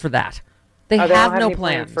plan for that. They have no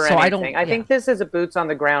plan for anything. I think this is a boots on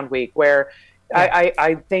the ground week where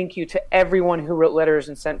I thank you to everyone who wrote letters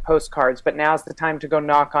and sent postcards, but now's the time to go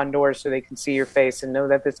knock on doors so they can see your face and know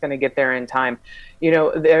that it's going to get there in time.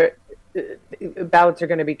 Ballots are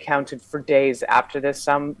going to be counted for days after this.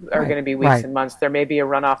 Some are going to be weeks and months. There may be a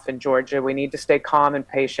runoff in Georgia. We need to stay calm and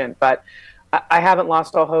patient, but I haven't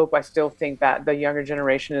lost all hope. I still think that the younger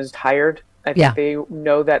generation is tired. I think they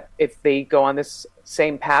know that if they go on this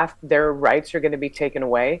same path, their rights are going to be taken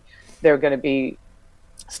away. They're going to be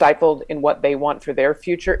stifled in what they want for their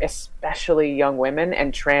future, especially young women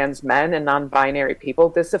and trans men and non-binary people.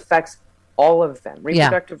 This affects all of them.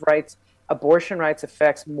 Reproductive rights, abortion rights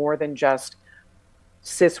affects more than just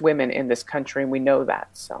cis women in this country, and we know that.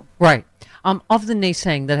 So right. Of the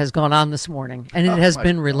naysaying that has gone on this morning, and it has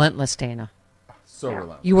been relentless, Dana. So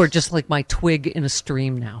relentless. You are just like my twig in a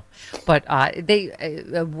stream now. But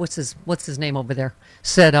what's his name over there?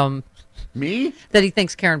 Said me that he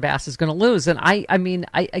thinks Karen Bass is going to lose, and I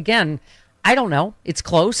don't know. It's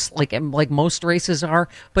close, like most races are,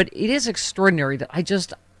 but it is extraordinary that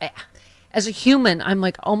as a human, I'm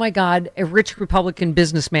like, oh my God, a rich Republican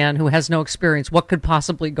businessman who has no experience. What could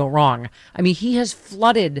possibly go wrong? I mean, he has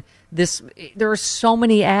flooded this. There are so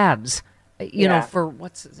many ads, you know, for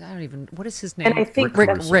what is his name? And I think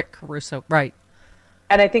Rick Caruso, right.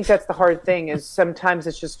 And I think that's the hard thing is sometimes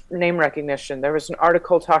it's just name recognition. There was an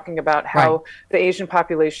article talking about how the Asian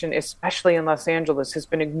population, especially in Los Angeles, has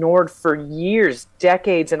been ignored for years,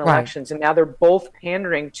 decades in elections. And now they're both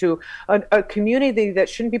pandering to a community that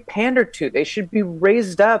shouldn't be pandered to. They should be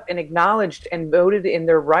raised up and acknowledged and voted in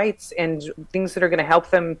their rights and things that are going to help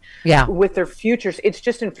them with their futures. It's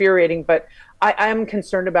just infuriating. But I'm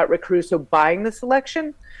concerned about Rick Caruso buying this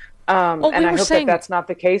election. And I hope that that's not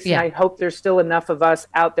the case. And I hope there's still enough of us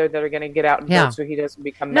out there that are going to get out and vote so he doesn't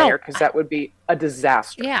become mayor, because that would be a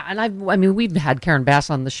disaster. Yeah, and I mean, we've had Karen Bass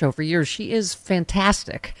on the show for years. She is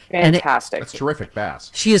fantastic. Fantastic. That's terrific,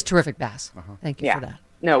 Bass. She is terrific, Bass. Thank you for that.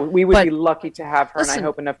 No, we would be lucky to have her, and I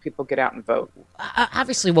hope enough people get out and vote.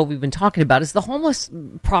 Obviously, what we've been talking about is the homeless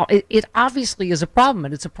problem. It obviously is a problem,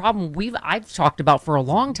 and it's a problem I've talked about for a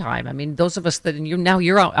long time. I mean, those of us that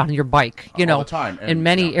you're out on your bike, you know, all the time. In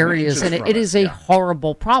many areas, and it is a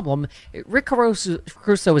horrible problem. Rick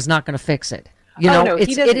Caruso is not going to fix it. You know, no,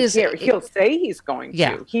 he doesn't care. He'll say he's going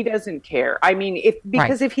to. He doesn't care. I mean,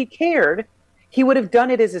 if he cared, he would have done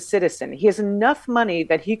it as a citizen. He has enough money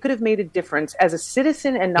that he could have made a difference as a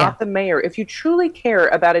citizen and not the mayor. If you truly care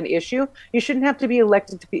about an issue, you shouldn't have to be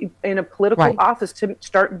elected to be in a political office to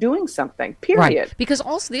start doing something, period. Right. Because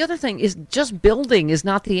also the other thing is just building is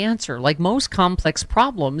not the answer. Like most complex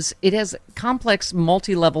problems, it has complex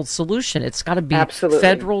multi-level solution. It's got to be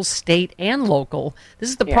federal, state, and local. This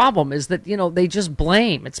is the problem is that, you know, they just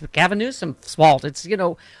blame. It's Gavin Newsom's fault. It's, you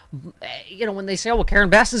know, when they say, oh, well, Karen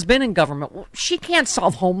Bass has been in government. Well, she can't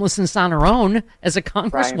solve homelessness on her own as a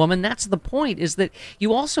congresswoman. That's the point, is that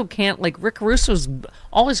you also can't, like Rick Caruso's,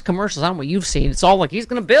 all his commercials, I don't know what you've seen, it's all like he's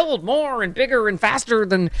going to build more and bigger and faster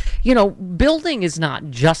than, you know, building is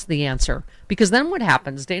not just the answer. Because then what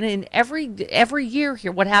happens, Dana, in every year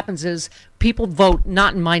here, what happens is people vote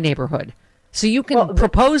not in my neighborhood. So you can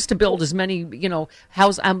propose to build as many, you know,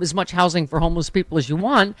 as much housing for homeless people as you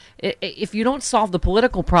want. If you don't solve the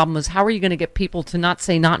political problems, how are you going to get people to not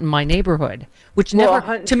say not in my neighborhood? Which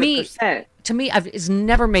never, to me, it's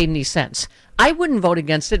never made any sense. I wouldn't vote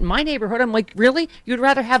against it in my neighborhood. I'm like, really? You'd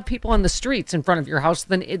rather have people on the streets in front of your house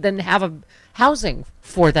than have a housing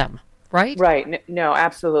for them. Right? Right. No,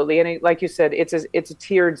 absolutely. And like you said, it's a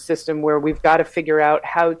tiered system where we've got to figure out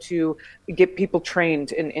how to get people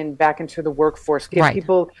trained and back into the workforce, give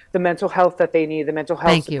people the mental health that they need, the mental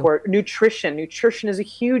health support, nutrition. Nutrition is a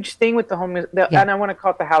huge thing with the homeless. And I want to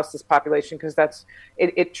call it the houseless population because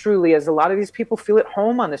it truly is. A lot of these people feel at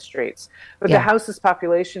home on the streets. But the houseless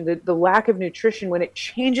population, the lack of nutrition, when it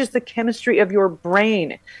changes the chemistry of your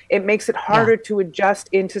brain, it makes it harder to adjust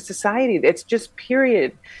into society. It's just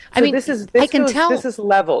period. So I mean, this is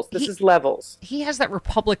levels. This is levels. He has that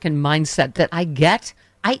Republican mindset that I get.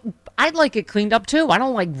 I'd like it cleaned up too. I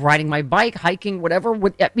don't like riding my bike, hiking, whatever.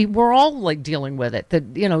 I mean, we're all like dealing with it. That,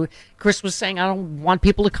 you know, Chris was saying, I don't want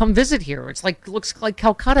people to come visit here. It's like, looks like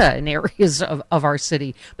Calcutta in areas of our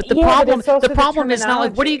city. But the problem is not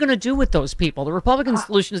like, what are you going to do with those people? The Republican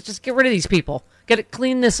solution is just get rid of these people.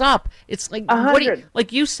 Clean this up. It's like,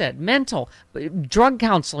 like you said, mental, drug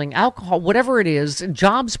counseling, alcohol, whatever it is,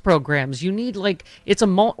 jobs programs. You need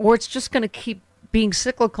or it's just going to keep being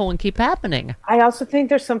cyclical and keep happening. I also think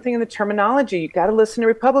there's something in the terminology. You got to listen to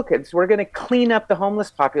Republicans. We're going to clean up the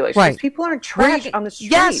homeless population. Right. People aren't trash on the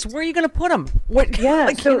street. Yes, where are you going to put them?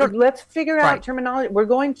 Let's figure out terminology. We're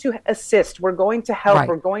going to assist. We're going to help.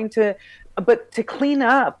 We're going to... But to clean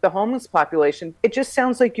up the homeless population, it just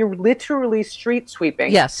sounds like you're literally street sweeping.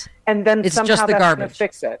 Yes. And then it's somehow just the that's garbage. Going to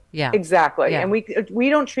fix it. Yeah. Exactly. Yeah. And we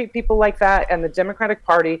don't treat people like that. And the Democratic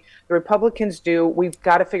Party, the Republicans do. We've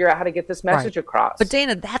got to figure out how to get this message across. But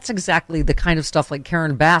Dana, that's exactly the kind of stuff like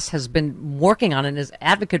Karen Bass has been working on and is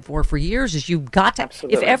advocate for years. Is you've got to,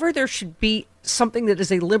 if ever there should be something that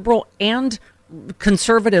is a liberal and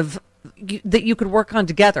conservative that you could work on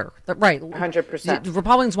together. 100%. The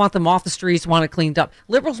Republicans want them off the streets, want it cleaned up.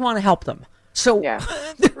 Liberals want to help them. So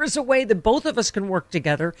there is a way that both of us can work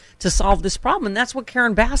together to solve this problem. And that's what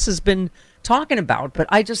Karen Bass has been talking about. But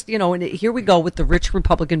I just, and here we go with the rich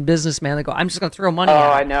Republican businessman. They go, I'm just going to throw money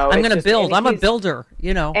at it. I know. I'm going to build. I'm a builder,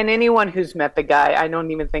 And anyone who's met the guy, I don't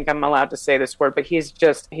even think I'm allowed to say this word, but he's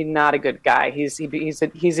not a good guy. He's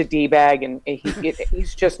a D-bag, and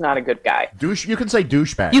he's just not a good guy. You can say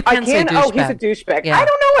douchebag. You can say douchebag. Oh, he's a douchebag. Yeah. I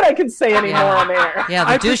don't know what I can say anymore on air.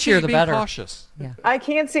 Yeah, the douchier, the better. Cautious. Yeah. I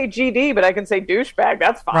can't say GD, but I can say douchebag.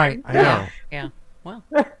 That's fine. Right. I know. Yeah. Well.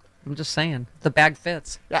 I'm just saying. The bag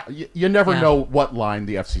fits. Yeah, you never know what line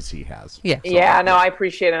the FCC has. Yeah. Yeah, no, I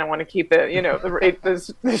appreciate it. I want to keep it,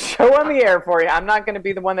 the show on the air for you. I'm not going to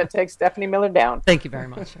be the one that takes Stephanie Miller down. Thank you very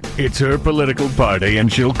much. It's her political party,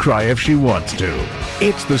 and she'll cry if she wants to.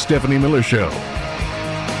 It's the Stephanie Miller Show.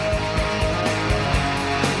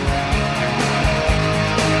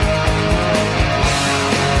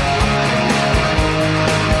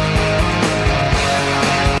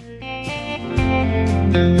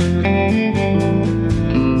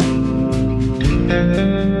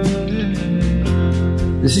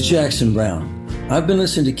 This is Jackson Brown. I've been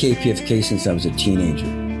listening to KPFK since I was a teenager.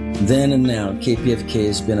 Then and now, KPFK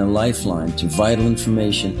has been a lifeline to vital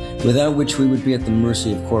information without which we would be at the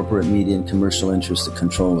mercy of corporate media and commercial interests that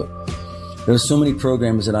control it. There are so many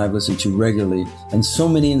programs that I've listened to regularly, and so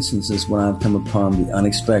many instances when I've come upon the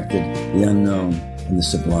unexpected, the unknown, and the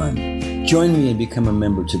sublime. Join me and become a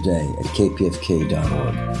member today at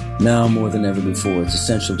kpfk.org. Now more than ever before, it's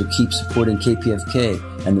essential to keep supporting KPFK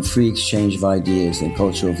and the free exchange of ideas and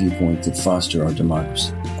cultural viewpoints that foster our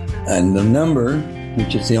democracy. And the number,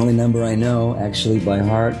 which is the only number I know actually by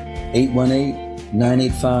heart,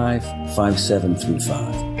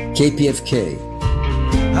 818-985-5735. KPFK.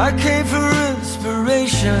 I came for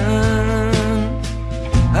inspiration.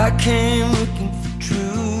 I came looking for truth.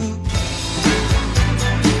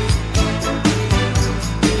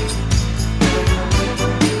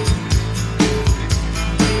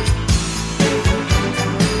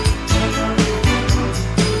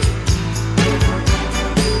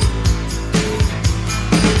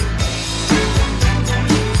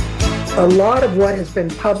 A lot of what has been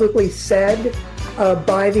publicly said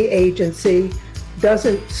by the agency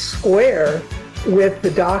doesn't square with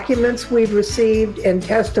the documents we've received and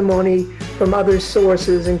testimony from other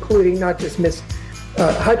sources, including not just Ms.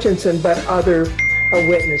 Hutchinson, but other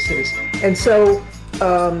witnesses. And so,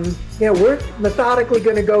 we're methodically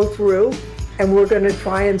going to go through and we're going to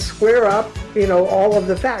try and square up, all of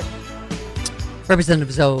the facts.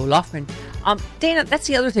 Representative Zoe Lofgren. Dana, that's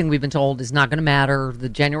the other thing we've been told is not going to matter, the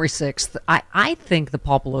January 6th. I think the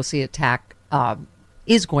Paul Pelosi attack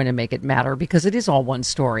is going to make it matter because it is all one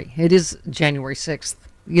story. It is January 6th,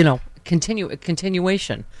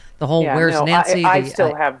 continuation. The whole where's Nancy? I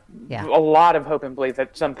still have a lot of hope and belief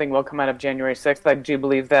that something will come out of January 6th. I do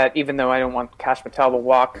believe that even though I don't want Kash Patel to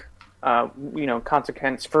walk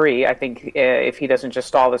consequence-free. I think if he doesn't just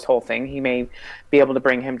stall this whole thing, he may be able to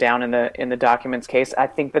bring him down in the documents case. I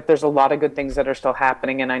think that there's a lot of good things that are still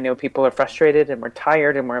happening, and I know people are frustrated and we're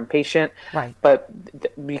tired and we're impatient. Right. But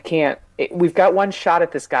we can't. We've got one shot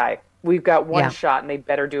at this guy. We've got one shot, and they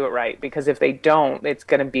better do it right, because if they don't, it's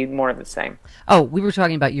going to be more of the same. Oh, we were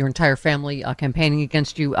talking about your entire family campaigning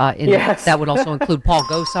against you. Yes. That would also include Paul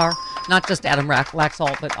Gosar, not just Adam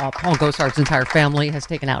Laxalt, but Paul Gosar's entire family has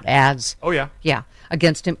taken out ads. Oh, yeah. Yeah,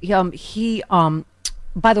 against him. He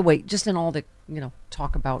by the way, just in all the,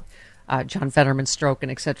 talk about John Fetterman's stroke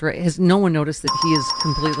and et cetera, has no one noticed that he is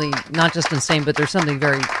completely, not just insane, but there's something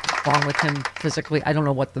very wrong with him physically. I don't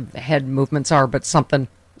know what the head movements are, but something.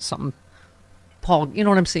 Paul, you know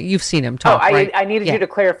what I'm saying? You've seen him talk, right? I needed you to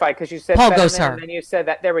clarify, because you said Paul Fetterman, Gosar. and then you said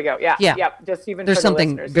that. There we go. Yeah. Just even there's for the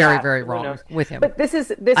something listeners. very, very wrong with him. But this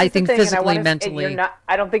is I think the thing, physically, and mentally.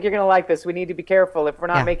 I don't think you're going to like this. We need to be careful if we're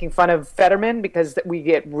not making fun of Fetterman, because we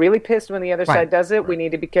get really pissed when the other side does it. We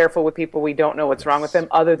need to be careful with people we don't know what's wrong with them,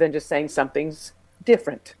 other than just saying something's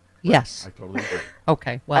different. Yes. I totally agree.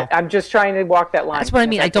 Okay, well. I'm just trying to walk that line. That's what I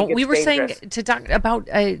mean. We were dangerous. saying to talk about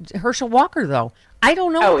Herschel Walker, though. I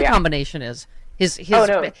don't know what the combination is. His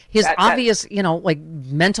obvious, like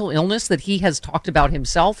mental illness that he has talked about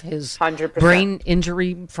himself, his 100%. Brain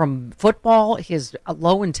injury from football, his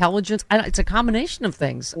low intelligence. It's a combination of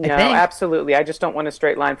things. No, absolutely. I just don't want a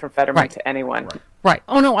straight line from Fetterman to anyone. Right.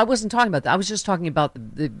 Oh, no, I wasn't talking about that. I was just talking about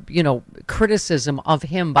the criticism of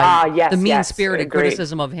him by the mean-spirited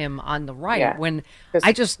criticism of him on the right. Yeah. When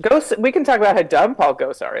we can talk about how dumb Paul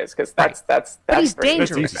Gosar is, because that's but he's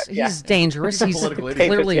dangerous. He's dangerous. He's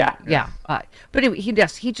clearly but anyway,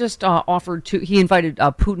 he just offered to. He invited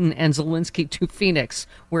Putin and Zelensky to Phoenix,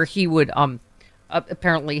 where he would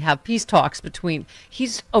apparently have peace talks between.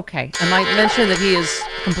 He's okay. And I mentioned that he is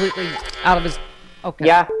completely out of his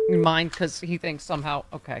mind, because he thinks somehow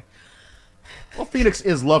Well, Phoenix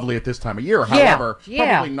is lovely at this time of year. However,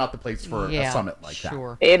 probably not the place for a summit like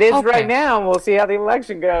that. It is right now, and we'll see how the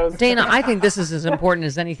election goes. Dana, I think this is as important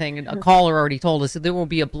as anything. And a caller already told us that there will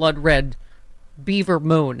be a blood red beaver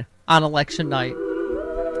moon on election night.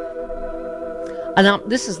 And now,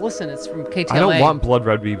 it's from KTLA. I don't want blood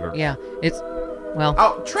red beaver. Yeah, it's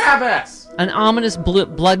Well, Travis! An ominous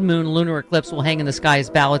blood moon lunar eclipse will hang in the sky as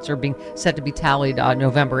ballots are being set to be tallied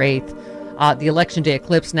November 8th. The Election Day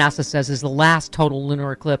eclipse, NASA says, is the last total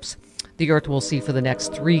lunar eclipse the Earth will see for the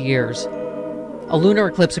next 3 years. A lunar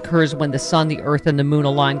eclipse occurs when the sun, the Earth, and the moon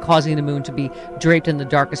align, causing the moon to be draped in the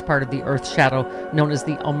darkest part of the Earth's shadow, known as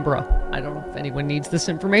the umbra. I don't know if anyone needs this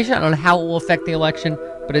information. I don't know how it will affect the election,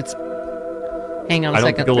 but it's... Hang on a second. I don't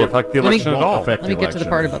think it'll affect the election at all. Let me get to the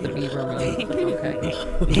part about the beaver moon.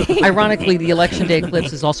 Okay. Ironically, the Election Day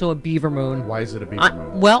eclipse is also a beaver moon. Why is it a beaver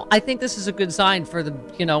moon? Well, I think this is a good sign for the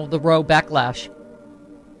Roe backlash.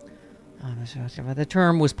 The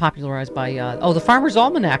term was popularized by the Farmer's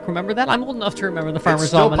Almanac. Remember that? I'm old enough to remember the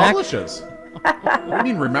Farmer's Almanac. Publishes. What do you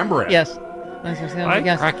mean remember it? Yes.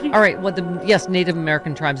 Yes. All right. Native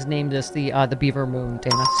American tribes named this the beaver moon,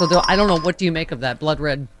 Dana. So I don't know. What do you make of that blood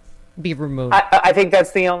red beaver moon? I think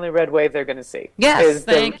that's the only red wave they're going to see. Yes.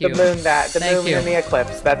 Thank you. The moon and the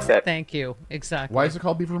eclipse. That's it. Thank you. Exactly. Why is it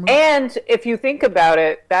called beaver moon? And if you think about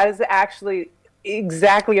it, that is actually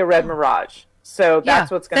exactly a red mirage. So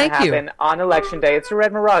that's what's going to happen on Election Day. It's a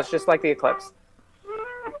red mirage, just like the eclipse.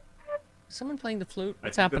 Is someone playing the flute?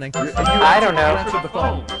 What's happening? I don't know.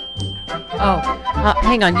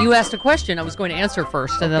 Hang on. You asked a question. I was going to answer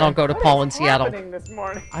first, and then I'll go to Paul in Seattle. This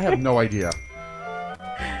morning? I have no idea.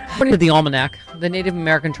 According to the Almanac, the Native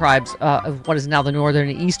American tribes of what is now the northern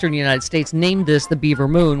and eastern United States named this the beaver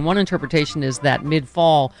moon. One interpretation is that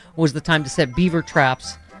mid-fall was the time to set beaver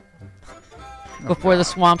traps before the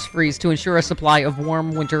swamps freeze to ensure a supply of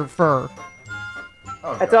warm winter fur.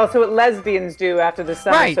 That's also what lesbians do after the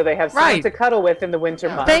summer, so they have someone to cuddle with in the winter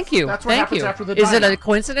months. Thank you. That's what happens after the Is it a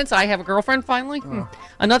coincidence I have a girlfriend finally?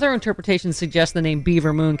 Another interpretation suggests the name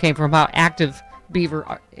beaver moon came from how active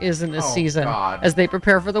beaver is in this season as they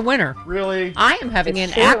prepare for the winter. Really? I am having an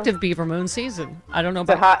active beaver moon season. I don't know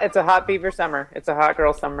about... It's a hot beaver summer. It's a hot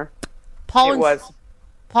girl summer.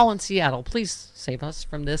 Paul in Seattle, please save us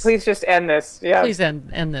from this. Please just end this. Yeah. Please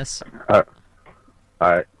end this.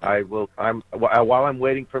 I will. While I'm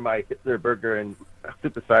waiting for my Hitler burger and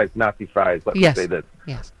supersized Nazi fries. Let me say this: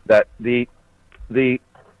 that the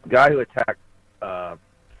guy who attacked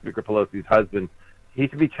Speaker Pelosi's husband, he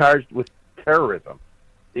should be charged with terrorism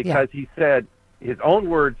because he said his own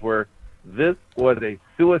words were, "This was a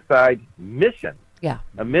suicide mission." Yeah.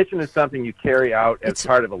 A mission is something you carry out as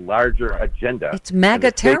part of a larger agenda. It's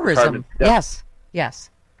MAGA terrorism. Yes.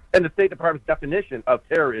 And the State Department's definition of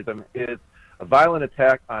terrorism is a violent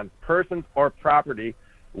attack on persons or property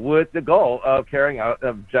with the goal of carrying out an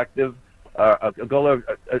objective, a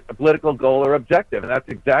political goal or objective. And that's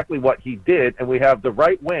exactly what he did. And we have the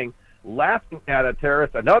right wing laughing at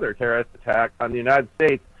another terrorist attack on the United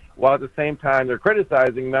States, while at the same time they're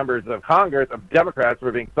criticizing members of Congress, of Democrats,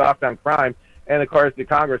 for being soft on crime. And, of course, the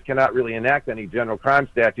Congress cannot really enact any general crime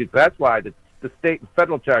statutes. That's why the state and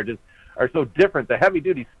federal charges are so different. The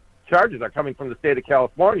heavy-duty charges are coming from the state of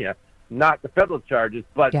California, not the federal charges.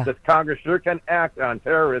 But the Congress sure can act on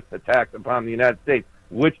terrorist attacks upon the United States,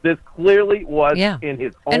 which this clearly was in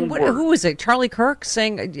his own words. Who was it? Charlie Kirk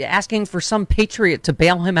asking for some patriot to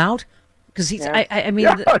bail him out? Because he's,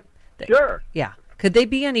 sure. Yeah. Could they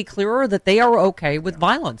be any clearer that they are okay with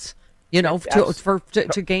violence,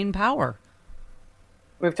 to gain power?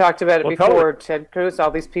 We've talked about it before. Totally. Ted Cruz,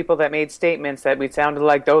 all these people that made statements that we sounded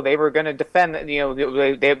like, they were going to defend,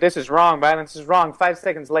 this is wrong, violence is wrong. 5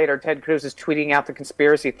 seconds later, Ted Cruz is tweeting out the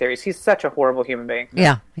conspiracy theories. He's such a horrible human being.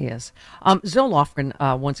 Yeah, he is. Zoe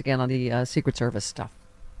Lofgren, once again, on the Secret Service stuff.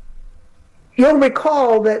 You'll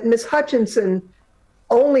recall that Ms. Hutchinson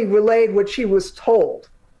only relayed what she was told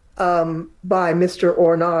by Mr.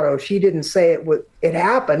 Ornato. She didn't say it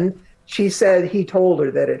happened. She said he told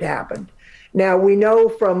her that it happened. Now, we know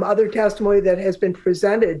from other testimony that has been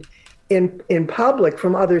presented in public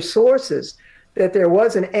from other sources that there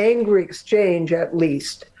was an angry exchange, at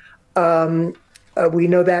least. We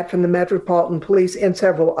know that from the Metropolitan Police and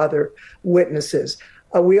several other witnesses.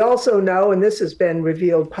 We also know, and this has been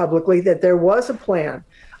revealed publicly, that there was a plan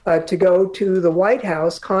to go to the White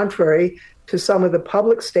House, contrary to some of the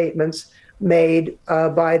public statements made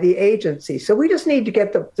by the agency. So we just need to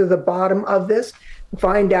get to the bottom of this and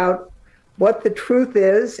find out what the truth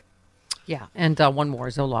is. Yeah, and one more,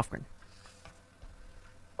 Zoe Lofgren.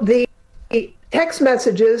 The text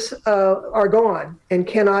messages are gone and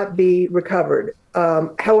cannot be recovered.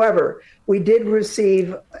 However, we did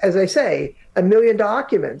receive, as I say, 1 million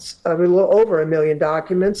documents, a little over 1 million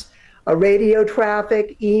documents, radio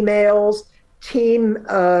traffic, emails, team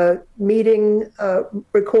meeting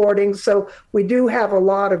recordings. So we do have a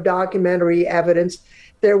lot of documentary evidence.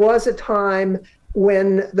 There was a time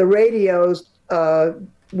when the radios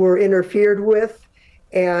were interfered with,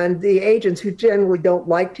 and the agents who generally don't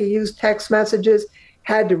like to use text messages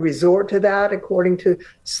had to resort to that, according to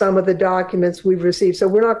some of the documents we've received. So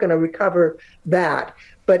we're not going to recover that.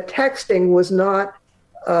 But texting was not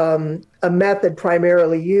a method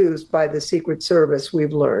primarily used by the Secret Service,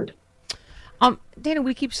 we've learned. Dana,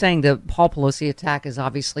 we keep saying the Paul Pelosi attack is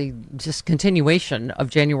obviously just continuation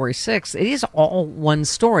of January 6th. It is all one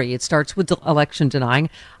story. It starts with election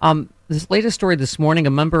denying. This latest story this morning,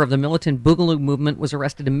 a member of the militant Boogaloo movement was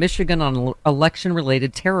arrested in Michigan on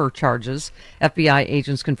election-related terror charges. FBI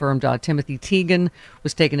agents confirmed Timothy Teagan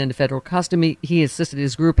was taken into federal custody. He insisted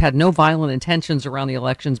his group had no violent intentions around the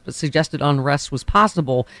elections, but suggested unrest was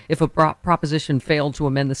possible if a proposition failed to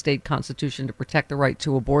amend the state constitution to protect the right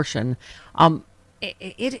to abortion.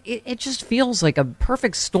 It just feels like a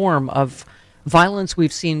perfect storm of violence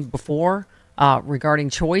we've seen before.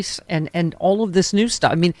 Regarding choice and all of this new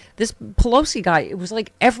stuff. I mean, this Pelosi guy, it was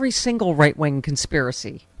like every single right-wing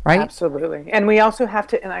conspiracy, right? Absolutely. And we also have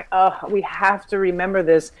to, we have to remember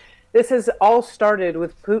this. This has all started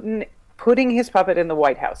with Putin putting his puppet in the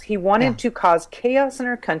White House. He wanted to cause chaos in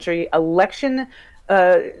our country, election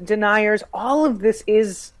deniers. All of this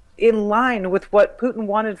is in line with what Putin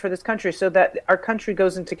wanted for this country, so that our country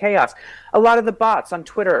goes into chaos. A lot of the bots on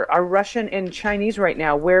Twitter are Russian and Chinese right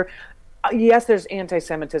now, where yes, there's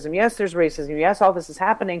anti-Semitism. Yes, there's racism. Yes, all this is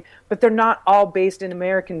happening, but they're not all based in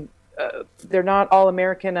American. They're not all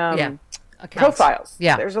American profiles.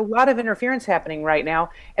 Yeah, there's a lot of interference happening right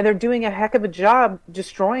now, and they're doing a heck of a job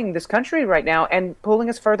destroying this country right now and pulling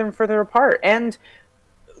us further and further apart. And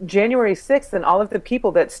January 6th, and all of the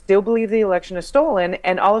people that still believe the election is stolen,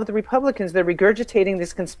 and all of the Republicans that are regurgitating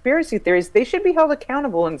these conspiracy theories, they should be held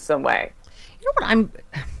accountable in some way. You know what?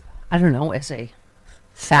 I don't know, as a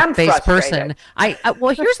fact-based person.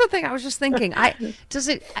 Well, here's the thing. I was just thinking.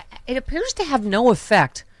 It appears to have no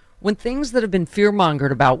effect when things that have been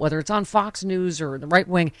fear-mongered about, whether it's on Fox News or the right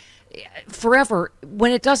wing, forever.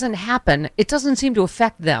 When it doesn't happen, it doesn't seem to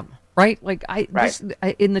affect them. Right? Like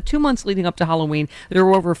in the 2 months leading up to Halloween, there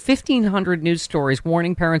were over 1,500 news stories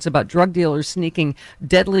warning parents about drug dealers sneaking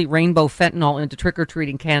deadly rainbow fentanyl into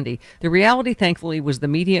trick-or-treating candy. The reality, thankfully, was the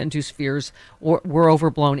media-induced fears were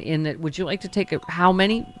overblown. In that, would you like to take how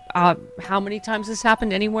many times this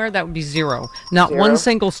happened anywhere? That would be zero. Not one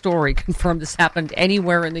single story confirmed this happened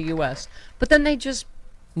anywhere in the U.S. But then they just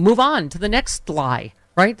move on to the next lie.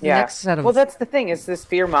 Right? The next set of... Well, that's the thing. Is this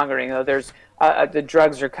fear-mongering, though. There's the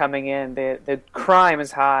drugs are coming in. The crime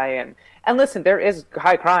is high. And listen, there is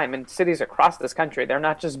high crime in cities across this country. They're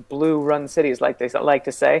not just blue-run cities, like they like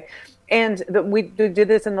to say. And we did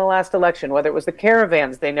this in the last election, whether it was the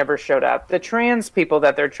caravans, they never showed up. The trans people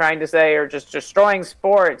that they're trying to say are just destroying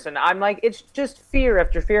sports. And I'm like, it's just fear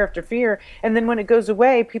after fear after fear. And then when it goes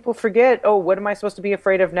away, people forget, oh, what am I supposed to be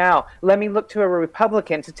afraid of now? Let me look to a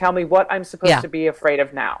Republican to tell me what I'm supposed to be afraid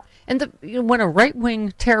of now. And when a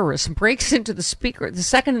right-wing terrorist breaks into the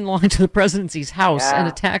second in line to the presidency's house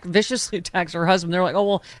and viciously attacks her husband, they're like, oh,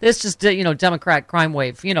 well, it's just, Democrat crime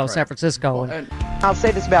wave, San Francisco. Well, I'll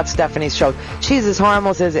say this about Stephanie's show. She's as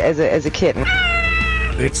harmless as a kitten.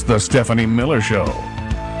 It's the Stephanie Miller Show.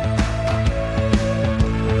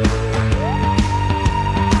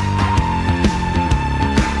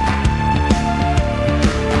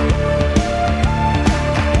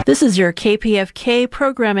 This is your KPFK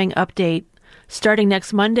programming update. Starting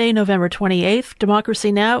next Monday, November 28th,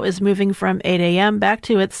 Democracy Now! Is moving from 8 a.m. back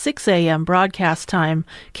to its 6 a.m. broadcast time.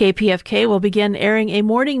 KPFK will begin airing a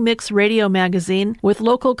morning mix radio magazine with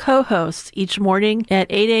local co-hosts each morning at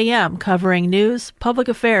 8 a.m. covering news, public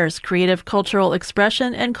affairs, creative cultural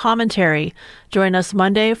expression, and commentary. Join us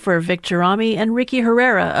Monday for Vic Gerami and Ricky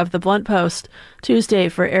Herrera of The Blunt Post. Tuesday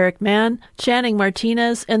for Eric Mann, Channing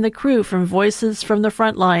Martinez, and the crew from Voices from the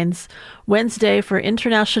Front Lines. Wednesday for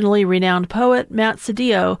internationally renowned poet Matt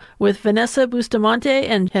Cedillo with Vanessa Bustamante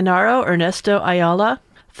and Genaro Ernesto Ayala.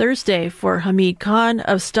 Thursday for Hamid Khan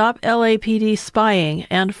of Stop LAPD Spying.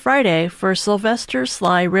 And Friday for Sylvester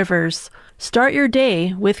Sly Rivers. Start your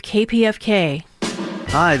day with KPFK.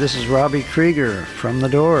 Hi, this is Robbie Krieger from The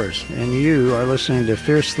Doors, and you are listening to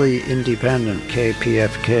Fiercely Independent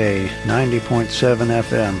KPFK 90.7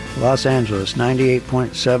 FM, Los Angeles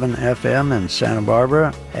 98.7 FM in Santa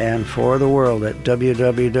Barbara, and for the world at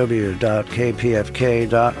www.kpfk.org.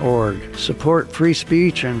 Support free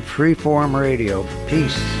speech and free-form radio.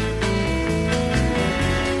 Peace.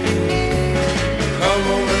 Come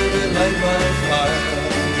on, baby, light my fire.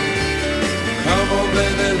 Come on,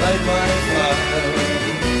 baby, light my fire.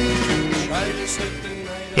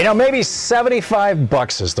 You know, maybe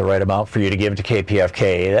 $75 is the right amount for you to give to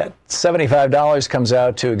KPFK. That $75 comes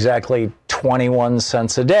out to exactly 21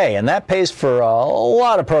 cents a day, and that pays for a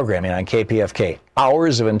lot of programming on KPFK.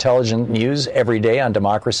 Hours of intelligent news every day on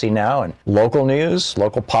Democracy Now! And local news,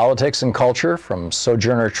 local politics and culture from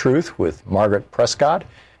Sojourner Truth with Margaret Prescott.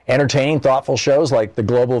 Entertaining, thoughtful shows like The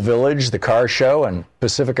Global Village, The Car Show, and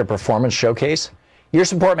Pacifica Performance Showcase. Your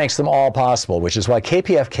support makes them all possible, which is why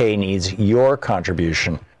KPFK needs your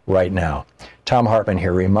contribution right now. Tom Hartman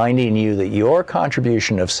here, reminding you that your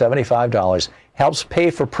contribution of $75 helps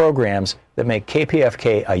pay for programs that make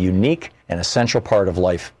KPFK a unique and essential part of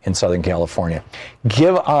life in Southern California.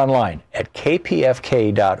 Give online at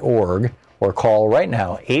kpfk.org or call right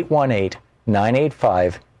now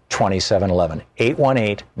 818-985-2711.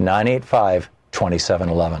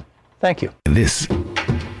 818-985-2711. Thank you. This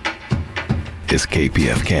is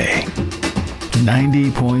KPFK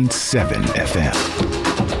 90.7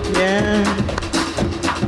 FM. Yeah.